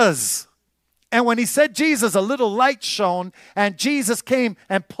 Jesus! And when he said Jesus, a little light shone and Jesus came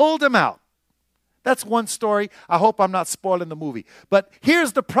and pulled him out. That's one story. I hope I'm not spoiling the movie. But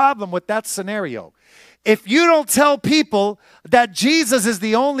here's the problem with that scenario. If you don't tell people that Jesus is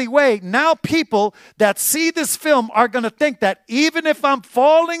the only way, now people that see this film are going to think that even if I'm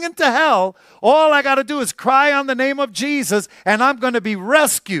falling into hell, all I got to do is cry on the name of Jesus and I'm going to be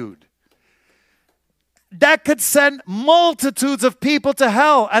rescued. That could send multitudes of people to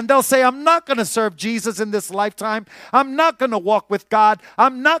hell. And they'll say, I'm not going to serve Jesus in this lifetime. I'm not going to walk with God.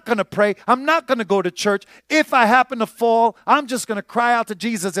 I'm not going to pray. I'm not going to go to church. If I happen to fall, I'm just going to cry out to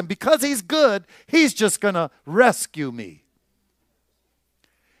Jesus. And because he's good, he's just going to rescue me.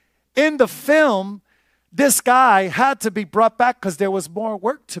 In the film, this guy had to be brought back because there was more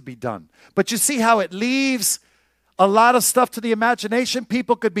work to be done. But you see how it leaves a lot of stuff to the imagination.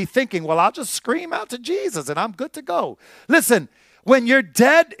 People could be thinking, well, I'll just scream out to Jesus and I'm good to go. Listen, when you're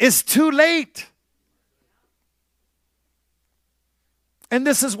dead, it's too late. And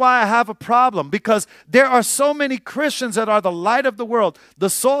this is why I have a problem, because there are so many Christians that are the light of the world, the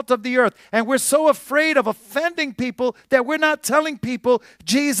salt of the earth, and we're so afraid of offending people that we're not telling people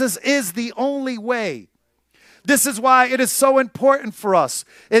Jesus is the only way. This is why it is so important for us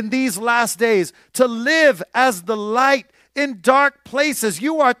in these last days to live as the light in dark places.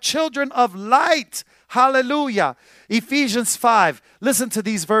 You are children of light. Hallelujah. Ephesians 5. Listen to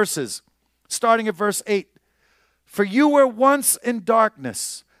these verses, starting at verse 8. For you were once in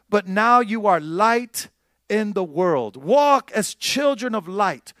darkness, but now you are light in the world. Walk as children of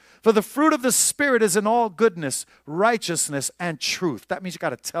light. For the fruit of the Spirit is in all goodness, righteousness, and truth. That means you got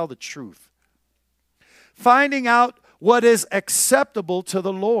to tell the truth. Finding out what is acceptable to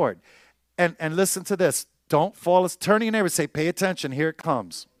the Lord. And listen to this. Don't fall. Turn to your neighbor and say, pay attention. Here it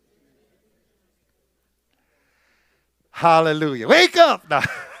comes. Hallelujah. Wake up. Now.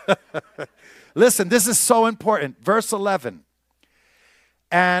 Listen, this is so important. Verse 11.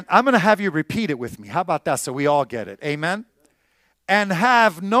 And I'm going to have you repeat it with me. How about that so we all get it? Amen. and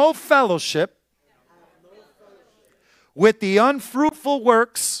have no fellowship with the unfruitful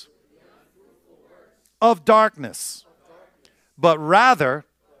works of darkness, but rather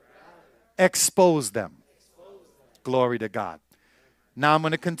expose them. Glory to God. Now I'm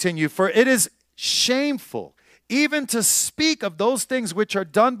going to continue. For it is shameful even to speak of those things which are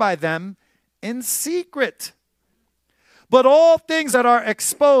done by them in secret. But all things that are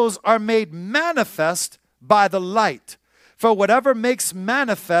exposed are made manifest by the light. For whatever makes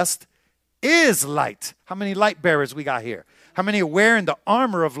manifest is light. How many light bearers we got here? How many are wearing the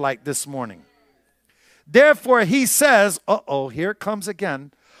armor of light this morning? Therefore he says, here it comes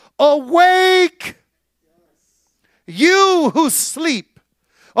again. Awake, you who sleep,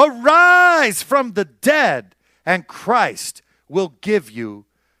 arise from the dead, and Christ will give you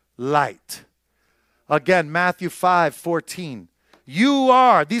light. Again, Matthew 5:14. You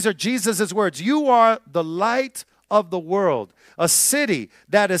are, these are Jesus' words, you are the light of the world. A city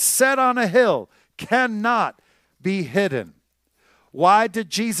that is set on a hill cannot be hidden. Why did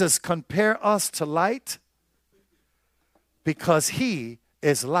Jesus compare us to light? Because he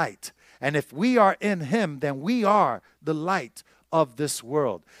is light. And if we are in him, then we are the light of this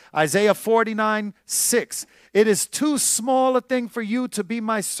world. Isaiah 49:6. It is too small a thing for you to be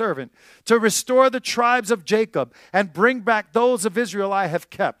my servant, to restore the tribes of Jacob and bring back those of Israel I have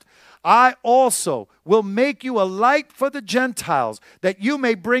kept. I also will make you a light for the Gentiles, that you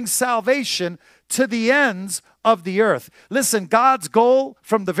may bring salvation to the ends of the earth. Listen, God's goal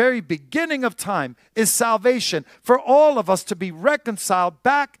from the very beginning of time is salvation for all of us to be reconciled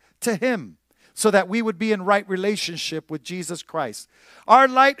back to him, so that we would be in right relationship with Jesus Christ. Our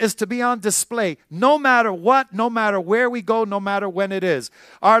light is to be on display no matter what, no matter where we go, no matter when it is.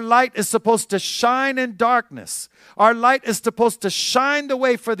 Our light is supposed to shine in darkness. Our light is supposed to shine the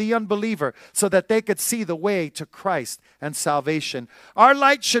way for the unbeliever so that they could see the way to Christ and salvation. Our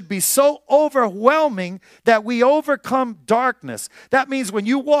light should be so overwhelming that we overcome darkness. That means when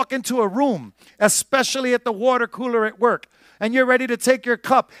you walk into a room, especially at the water cooler at work, and you're ready to take your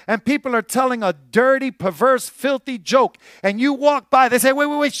cup, and people are telling a dirty, perverse, filthy joke, and you walk by, they say,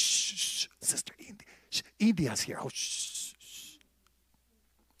 wait, shh, Sister India's here. Oh, shh.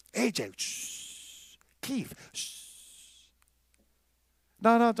 AJ, shh. Keith, shh.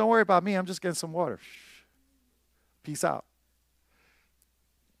 No, don't worry about me. I'm just getting some water. Shh. Peace out.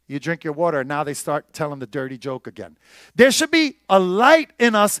 You drink your water, and now they start telling the dirty joke again. There should be a light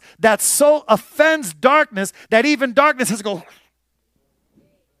in us that so offends darkness that even darkness has to go.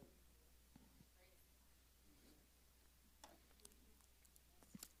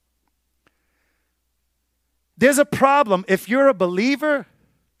 There's a problem if you're a believer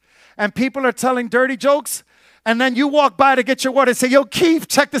and people are telling dirty jokes, and then you walk by to get your water and say, yo, Keith,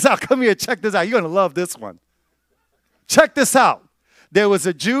 check this out. Come here, check this out. You're going to love this one. Check this out. There was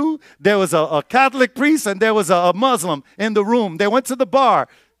a Jew, there was a Catholic priest, and there was a Muslim in the room. They went to the bar.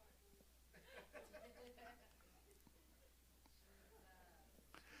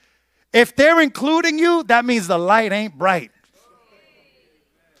 If they're including you, that means the light ain't bright.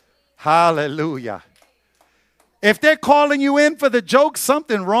 Hallelujah. If they're calling you in for the joke,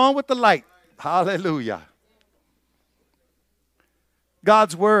 something wrong with the light. Hallelujah.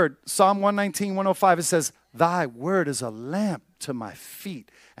 God's word, Psalm 119, 105, it says, thy word is a lamp to my feet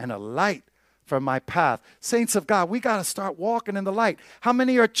and a light for my path. Saints of God, we got to start walking in the light. How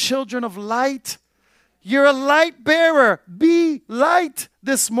many are children of light? You're a light bearer. Be light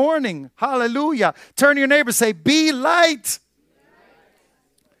this morning. Hallelujah. Turn to your neighbor and say, be light.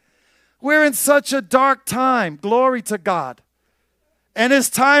 We're in such a dark time. Glory to God. And it's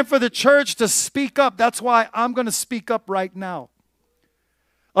time for the church to speak up. That's why I'm going to speak up right now.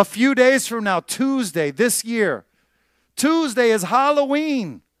 A few days from now, Tuesday, this year, Tuesday is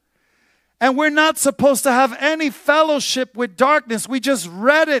Halloween. And we're not supposed to have any fellowship with darkness. We just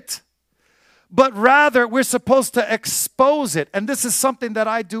read it. But rather, we're supposed to expose it. And this is something that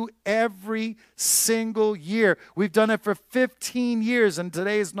I do every single year. We've done it for 15 years, and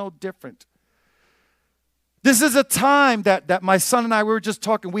today is no different. This is a time that my son and I, we were just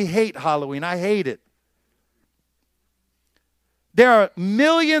talking, we hate Halloween. I hate it. There are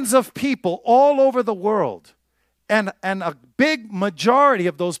millions of people all over the world, and a big majority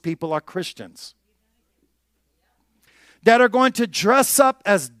of those people are Christians that are going to dress up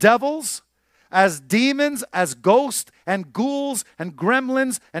as devils, as demons, as ghosts and ghouls and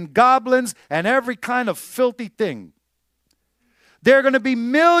gremlins and goblins and every kind of filthy thing. There are going to be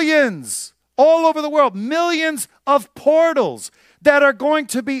millions all over the world, millions of portals that are going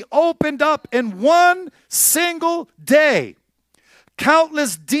to be opened up in one single day.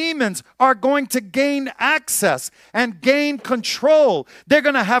 Countless demons are going to gain access and gain control. They're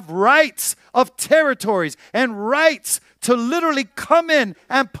going to have rights of territories and rights to literally come in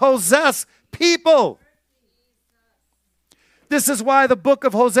and possess people. This is why the book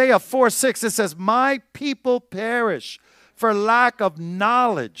of Hosea 4:6, it says, my people perish for lack of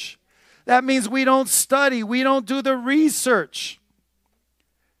knowledge. That means we don't study. We don't do the research.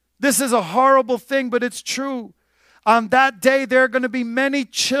 This is a horrible thing, but it's true. On that day, there are going to be many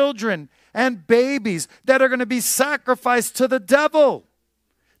children and babies that are going to be sacrificed to the devil.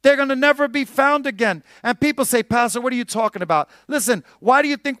 They're going to never be found again. And people say, Pastor, what are you talking about? Listen, why do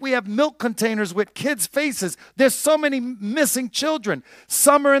you think we have milk containers with kids' faces? There's so many missing children.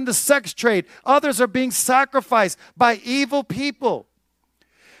 Some are in the sex trade. Others are being sacrificed by evil people.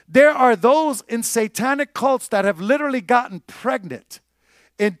 There are those in satanic cults that have literally gotten pregnant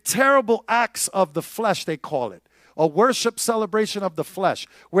in terrible acts of the flesh, they call it. A worship celebration of the flesh,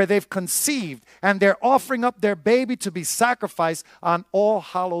 where they've conceived and they're offering up their baby to be sacrificed on All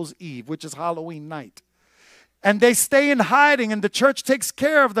Hallows Eve, which is Halloween night. And they stay in hiding, and the church takes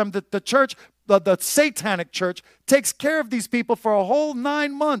care of them. The church, the satanic church, takes care of these people for a whole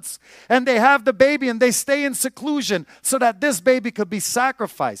 9 months. And they have the baby, and they stay in seclusion so that this baby could be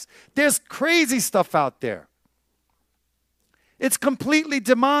sacrificed. There's crazy stuff out there. It's completely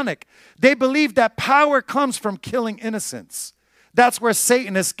demonic. They believe that power comes from killing innocents. That's where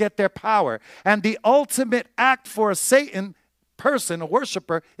Satanists get their power. And the ultimate act for a Satan person, a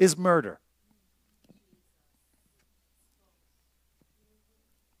worshiper, is murder.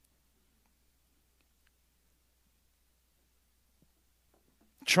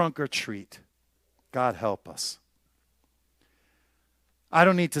 Trunk or treat. God help us. I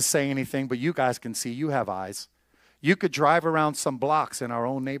don't need to say anything, but you guys can see. You have eyes. You could drive around some blocks in our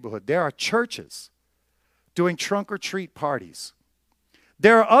own neighborhood. There are churches doing trunk or treat parties.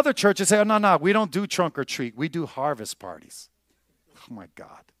 There are other churches that say, oh, no, we don't do trunk or treat. We do harvest parties. Oh, my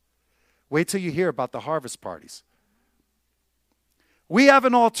God. Wait till you hear about the harvest parties. We have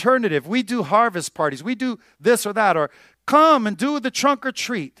an alternative. We do harvest parties. We do this or that. Or come and do the trunk or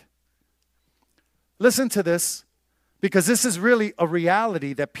treat. Listen to this, because this is really a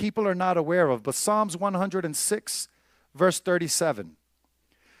reality that people are not aware of. But Psalms 106, verse 37.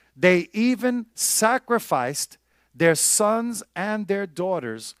 They even sacrificed their sons and their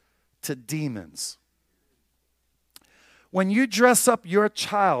daughters to demons. When you dress up your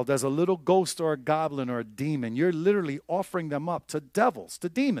child as a little ghost or a goblin or a demon, you're literally offering them up to devils, to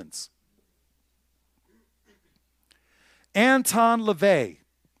demons. Anton LaVey,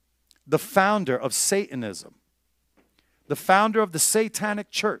 the founder of Satanism, the founder of the Satanic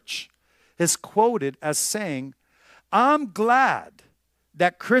Church, is quoted as saying, I'm glad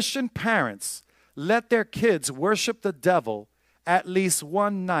that Christian parents let their kids worship the devil at least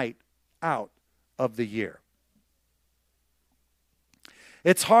one night out of the year.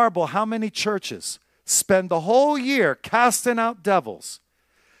 It's horrible how many churches spend the whole year casting out devils,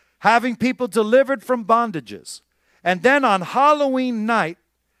 having people delivered from bondages, and then on Halloween night,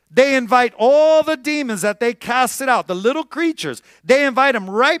 they invite all the demons that they casted out, the little creatures, they invite them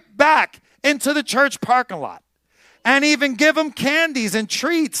right back into the church parking lot and even give them candies and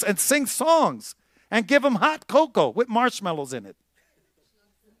treats and sing songs and give them hot cocoa with marshmallows in it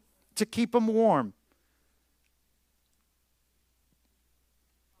to keep them warm.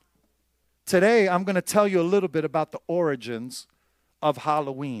 Today, I'm going to tell you a little bit about the origins of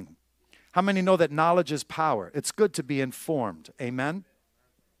Halloween. How many know that knowledge is power? It's good to be informed. Amen?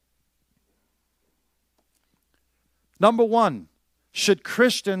 Number one, should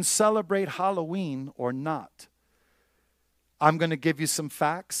Christians celebrate Halloween or not? I'm going to give you some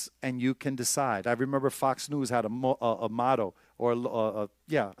facts, and you can decide. I remember Fox News had a motto, or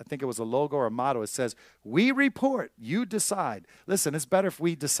I think it was a logo or a motto. It says, we report, you decide. Listen, it's better if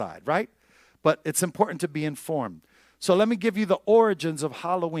we decide, right? But it's important to be informed. So let me give you the origins of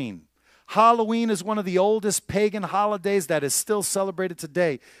Halloween. Halloween is one of the oldest pagan holidays that is still celebrated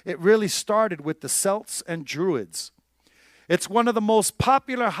today. It really started with the Celts and Druids. It's one of the most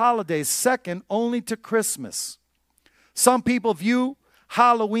popular holidays, second only to Christmas. Some people view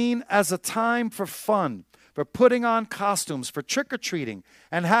Halloween as a time for fun, for putting on costumes, for trick-or-treating,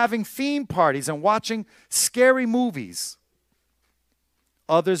 and having theme parties and watching scary movies.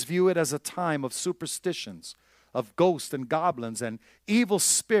 Others view it as a time of superstitions, of ghosts and goblins and evil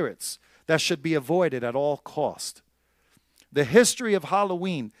spirits that should be avoided at all cost. The history of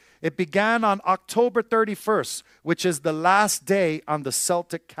Halloween, it began on October 31st, which is the last day on the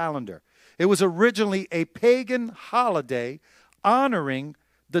Celtic calendar. It was originally a pagan holiday honoring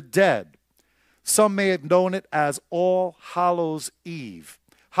the dead. Some may have known it as All Hallows Eve.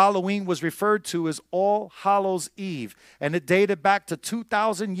 Halloween was referred to as All Hallows Eve, and it dated back to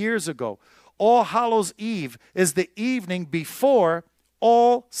 2,000 years ago. All Hallows Eve is the evening before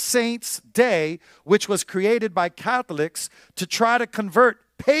All Saints' Day, which was created by Catholics to try to convert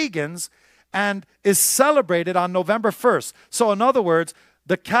pagans and is celebrated on November 1st. So in other words,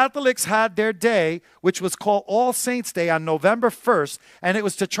 the Catholics had their day, which was called All Saints' Day on November 1st, and it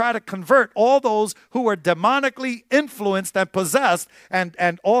was to try to convert all those who were demonically influenced and possessed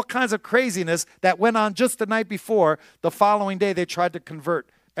and all kinds of craziness that went on just the night before. The following day, they tried to convert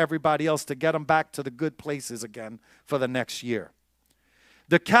everybody else to get them back to the good places again for the next year.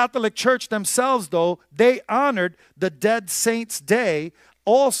 The Catholic Church themselves, though, they honored the Dead Saints' Day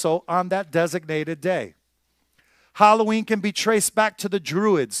also on that designated day. Halloween can be traced back to the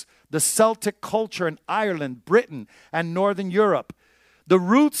Druids, the Celtic culture in Ireland, Britain, and Northern Europe. The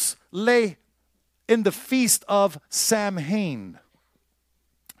roots lay in the feast of Samhain.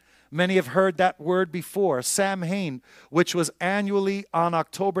 Many have heard that word before, Samhain, which was annually on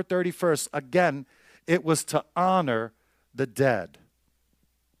October 31st. Again, it was to honor the dead.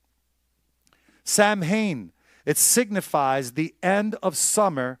 Samhain, it signifies the end of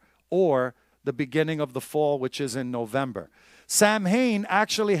summer or the beginning of the fall, which is in November. Samhain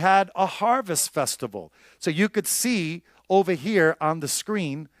actually had a harvest festival. So you could see over here on the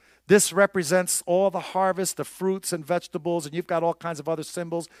screen, this represents all the harvest, the fruits and vegetables, and you've got all kinds of other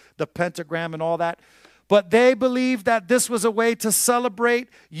symbols, the pentagram and all that. But they believed that this was a way to celebrate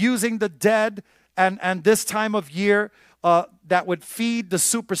using the dead and this time of year that would feed the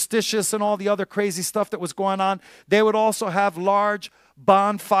superstitious and all the other crazy stuff that was going on. They would also have large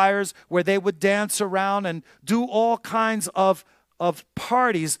bonfires where they would dance around and do all kinds of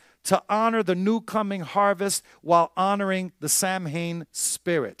parties to honor the new coming harvest while honoring the Samhain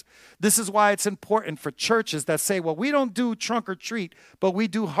spirit. This is why it's important for churches that say, well, we don't do trunk or treat, but we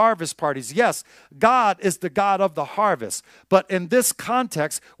do harvest parties. Yes, God is the God of the harvest. But in this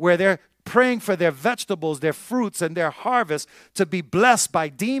context where they're praying for their vegetables, their fruits, and their harvest to be blessed by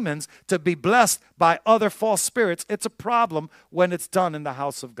demons, to be blessed by other false spirits, it's a problem when it's done in the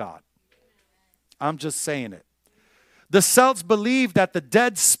house of God. I'm just saying it. The Celts believed that the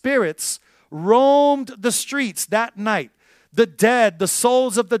dead spirits roamed the streets that night. The dead, the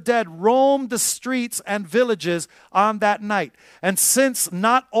souls of the dead, roamed the streets and villages on that night. And since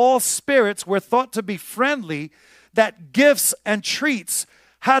not all spirits were thought to be friendly, that gifts and treats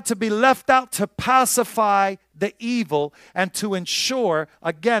had to be left out to pacify the evil and to ensure,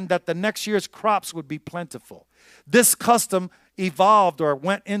 again, that the next year's crops would be plentiful. This custom evolved or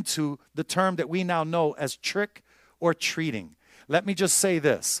went into the term that we now know as trick or treating. Let me just say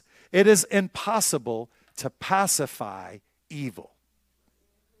this. It is impossible to pacify evil.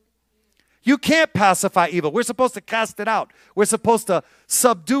 You can't pacify evil. We're supposed to cast it out. We're supposed to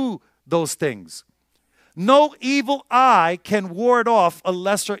subdue those things. No evil eye can ward off a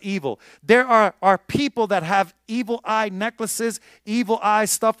lesser evil. There are people that have evil eye necklaces, evil eye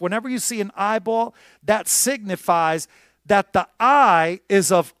stuff. Whenever you see an eyeball, that signifies that the eye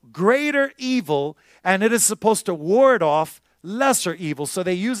is of greater evil and it is supposed to ward off lesser evil. So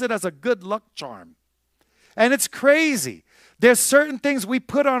they use it as a good luck charm. And it's crazy. There's certain things we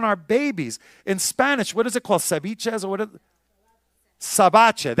put on our babies. In Spanish, what is it called? Ceviches or what?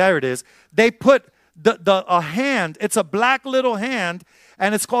 Sabache, there it is. They put a hand, it's a black little hand,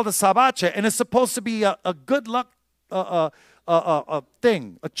 and it's called a sabache, and it's supposed to be a good luck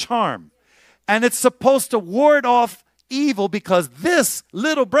thing, a charm. And it's supposed to ward off evil because this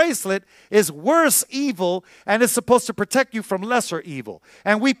little bracelet is worse evil and is supposed to protect you from lesser evil.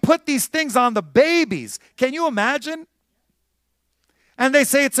 And we put these things on the babies. Can you imagine? And they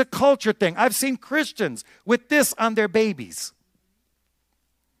say it's a culture thing. I've seen Christians with this on their babies.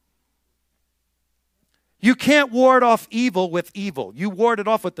 You can't ward off evil with evil. You ward it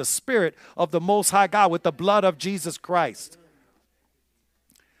off with the Spirit of the Most High God, with the blood of Jesus Christ.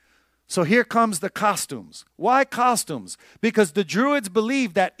 So here comes the costumes. Why costumes? Because the Druids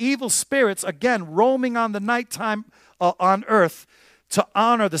believed that evil spirits, again, roaming on the nighttime on earth to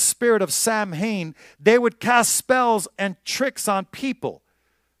honor the spirit of Samhain, they would cast spells and tricks on people.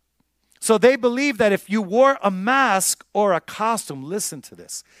 So they believed that if you wore a mask or a costume, listen to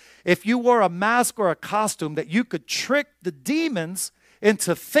this, if you wore a mask or a costume, that you could trick the demons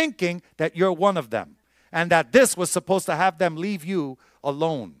into thinking that you're one of them and that this was supposed to have them leave you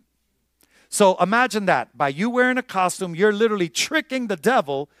alone. So imagine that. By you wearing a costume, you're literally tricking the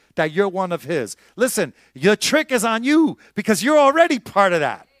devil that you're one of his. Listen, your trick is on you because you're already part of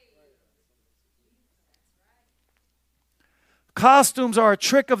that. Costumes are a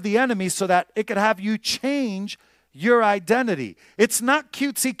trick of the enemy so that it could have you change your identity. It's not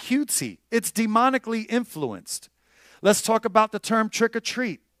cutesy cutesy. It's demonically influenced. Let's talk about the term trick or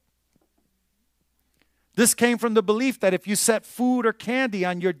treat. This came from the belief that if you set food or candy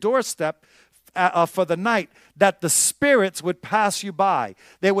on your doorstep for the night, that the spirits would pass you by.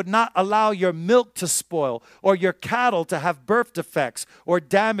 They would not allow your milk to spoil or your cattle to have birth defects or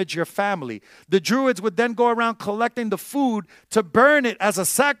damage your family. The Druids would then go around collecting the food to burn it as a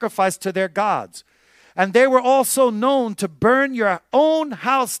sacrifice to their gods. And they were also known to burn your own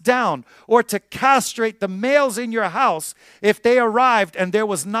house down or to castrate the males in your house if they arrived and there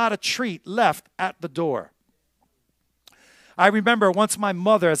was not a treat left at the door. I remember once my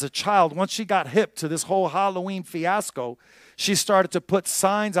mother as a child, once she got hip to this whole Halloween fiasco, she started to put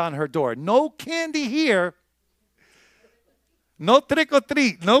signs on her door. No candy here. No trick or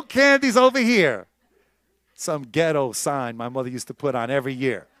treat. No candies over here. Some ghetto sign my mother used to put on every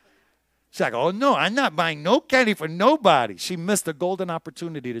year. She's like, oh no, I'm not buying no candy for nobody. She missed a golden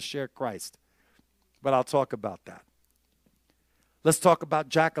opportunity to share Christ. But I'll talk about that. Let's talk about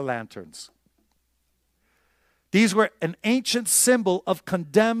jack-o'-lanterns. These were an ancient symbol of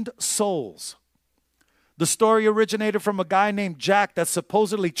condemned souls. The story originated from a guy named Jack that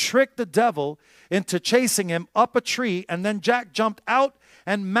supposedly tricked the devil into chasing him up a tree, and then Jack jumped out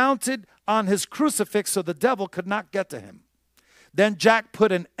and mounted on his crucifix so the devil could not get to him. Then Jack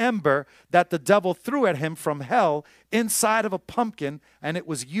put an ember that the devil threw at him from hell inside of a pumpkin, and it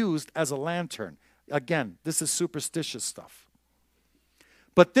was used as a lantern. Again, this is superstitious stuff.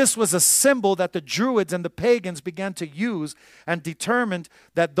 But this was a symbol that the Druids and the pagans began to use and determined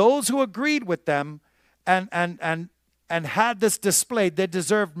that those who agreed with them and had this displayed, they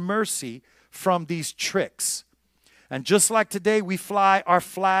deserved mercy from these tricks. And just like today, we fly our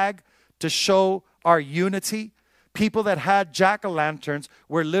flag to show our unity. People that had jack-o'-lanterns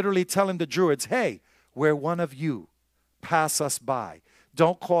were literally telling the Druids, hey, we're one of you. Pass us by.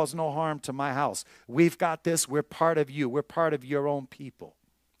 Don't cause no harm to my house. We've got this. We're part of you. We're part of your own people.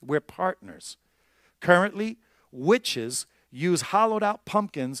 We're partners. Currently, witches use hollowed out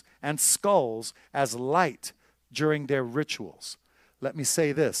pumpkins and skulls as light during their rituals. Let me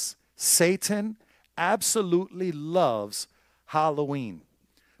say this. Satan absolutely loves Halloween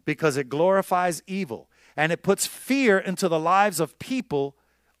because it glorifies evil and it puts fear into the lives of people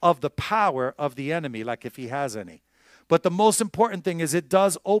of the power of the enemy, like if he has any. But the most important thing is it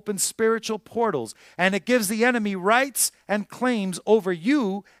does open spiritual portals, and it gives the enemy rights and claims over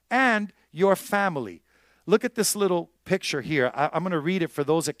you and your family. Look at this little picture here. I'm going to read it for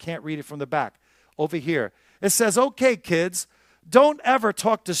those that can't read it from the back. Over here. It says, okay, kids, don't ever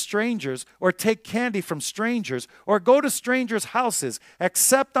talk to strangers or take candy from strangers or go to strangers' houses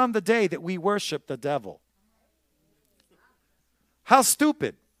except on the day that we worship the devil. How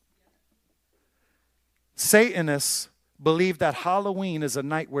stupid. Satanists believe that Halloween is a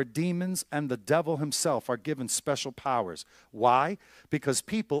night where demons and the devil himself are given special powers. Why? Because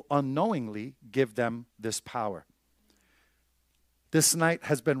people unknowingly give them this power. This night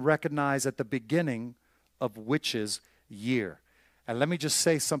has been recognized at the beginning of Witches' Year. And let me just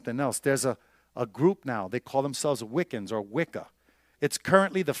say something else. There's a group now. They call themselves Wiccans or Wicca. It's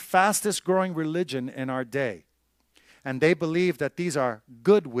currently the fastest growing religion in our day. And they believe that these are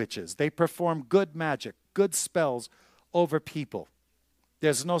good witches. They perform good magic, good spells over people.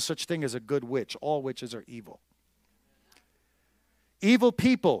 There's no such thing as a good witch. All witches are evil. Evil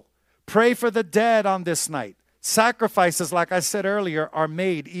people pray for the dead on this night. Sacrifices, like I said earlier, are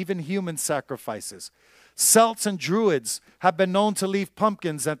made, even human sacrifices. Celts and Druids have been known to leave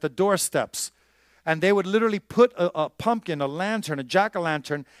pumpkins at the doorsteps. And they would literally put a pumpkin, a lantern, a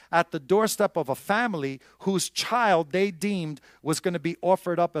jack-o'-lantern at the doorstep of a family whose child they deemed was going to be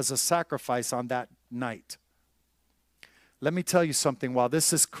offered up as a sacrifice on that night. Let me tell you something. While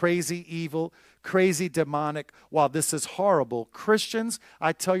this is crazy evil, crazy demonic, while this is horrible, Christians,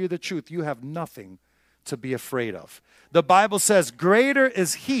 I tell you the truth, you have nothing to be afraid of. The Bible says, greater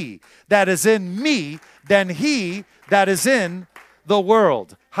is he that is in me than he that is in the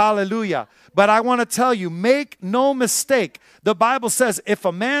world. Hallelujah. But I want to tell you, make no mistake. The Bible says, if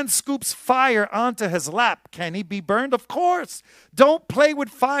a man scoops fire onto his lap, can he be burned? Of course. Don't play with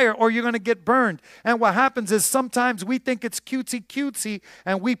fire or you're going to get burned. And what happens is sometimes we think it's cutesy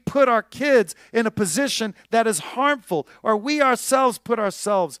and we put our kids in a position that is harmful, or we ourselves put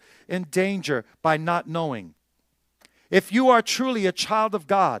ourselves in danger by not knowing. If you are truly a child of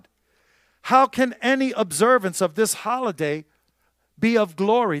God, how can any observance of this holiday be of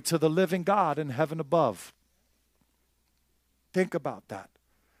glory to the living God in heaven above? Think about that.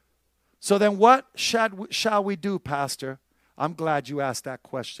 So then what shall we do, Pastor? I'm glad you asked that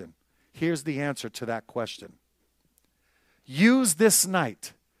question. Here's the answer to that question. Use this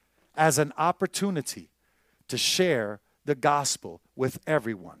night as an opportunity to share the gospel with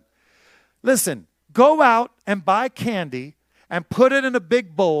everyone. Listen, go out and buy candy and put it in a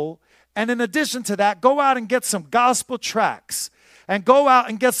big bowl. And in addition to that, go out and get some gospel tracts. And go out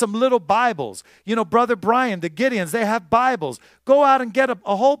and get some little Bibles. You know, Brother Brian, the Gideons, they have Bibles. Go out and get a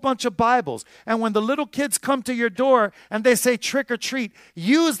whole bunch of Bibles. And when the little kids come to your door and they say trick or treat,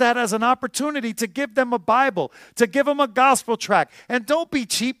 use that as an opportunity to give them a Bible, to give them a gospel tract. And don't be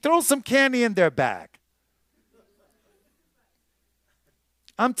cheap. Throw some candy in their bag.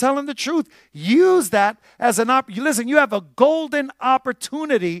 I'm telling the truth. Use that as an opportunity. Listen, you have a golden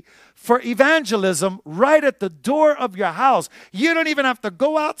opportunity for evangelism right at the door of your house. You don't even have to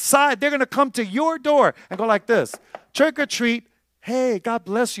go outside. They're going to come to your door and go like this. Trick or treat. Hey, God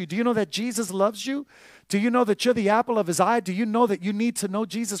bless you. Do you know that Jesus loves you? Do you know that you're the apple of his eye? Do you know that you need to know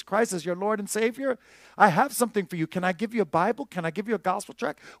Jesus Christ as your Lord and Savior? I have something for you. Can I give you a Bible? Can I give you a gospel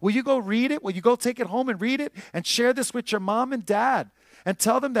tract? Will you go read it? Will you go take it home and read it and share this with your mom and dad? And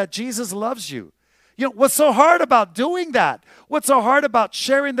tell them that Jesus loves you. You know, what's so hard about doing that? What's so hard about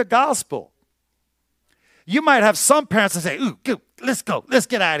sharing the gospel? You might have some parents that say, ooh, let's go. Let's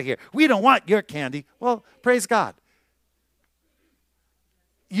get out of here. We don't want your candy. Well, praise God.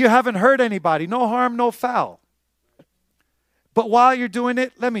 You haven't hurt anybody. No harm, no foul. But while you're doing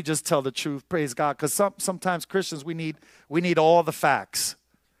it, let me just tell the truth, praise God, because sometimes Christians, we need all the facts.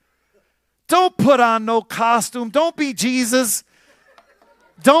 Don't put on no costume. Don't be Jesus.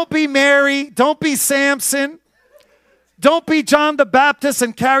 Don't be Mary. Don't be Samson. Don't be John the Baptist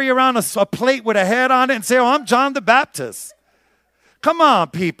and carry around a plate with a head on it and say, oh, I'm John the Baptist. Come on,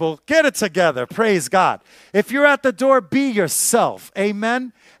 people. Get it together. Praise God. If you're at the door, be yourself.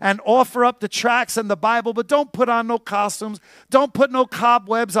 Amen. And offer up the tracts and the Bible, but don't put on no costumes. Don't put no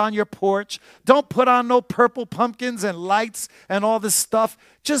cobwebs on your porch. Don't put on no purple pumpkins and lights and all this stuff.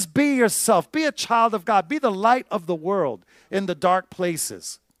 Just be yourself. Be a child of God. Be the light of the world in the dark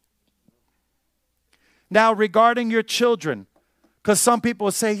places. Now, regarding your children, because some people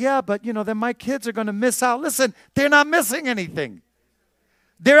will say, yeah, but, you know, then my kids are going to miss out. Listen, they're not missing anything.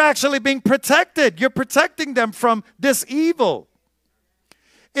 They're actually being protected. You're protecting them from this evil.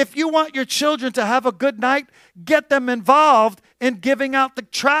 If you want your children to have a good night, get them involved in giving out the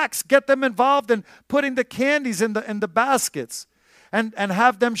tracts. Get them involved in putting the candies in the baskets and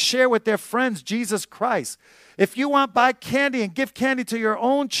have them share with their friends Jesus Christ. If you want, buy candy and give candy to your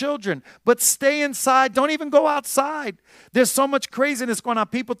own children, but stay inside. Don't even go outside. There's so much craziness going on.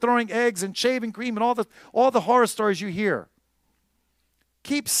 People throwing eggs and shaving cream and all the horror stories you hear.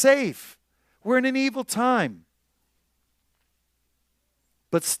 Keep safe. We're in an evil time.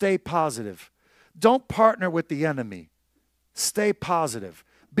 But stay positive. Don't partner with the enemy. Stay positive.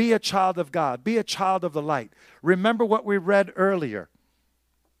 Be a child of God. Be a child of the light. Remember what we read earlier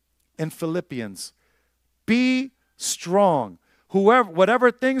in Philippians. Be strong.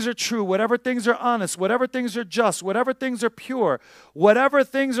 Whatever things are true, whatever things are honest, whatever things are just, whatever things are pure, whatever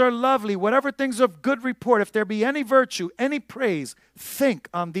things are lovely, whatever things are of good report, if there be any virtue, any praise, think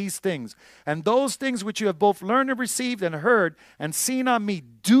on these things. And those things which you have both learned and received and heard and seen on me,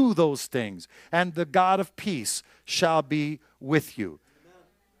 do those things. And the God of peace shall be with you.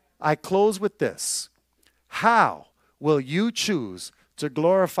 I close with this. How will you choose to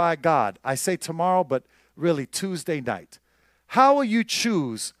glorify God? I say tomorrow, but really Tuesday night. How will you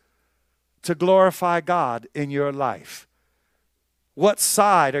choose to glorify God in your life? What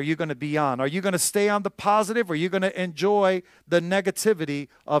side are you going to be on? Are you going to stay on the positive, or are you going to enjoy the negativity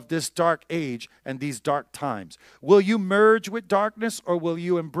of this dark age and these dark times? Will you merge with darkness, or will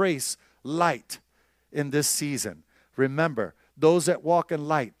you embrace light in this season? Remember, those that walk in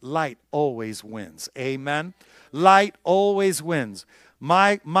light, light always wins. Amen? Light always wins.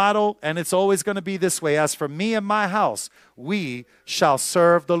 My motto, and it's always going to be this way, as for me and my house, we shall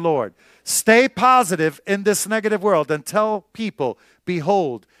serve the Lord. Stay positive in this negative world and tell people,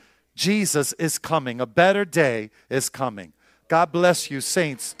 behold, Jesus is coming. A better day is coming. God bless you,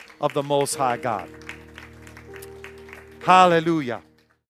 saints of the Most High God. Hallelujah.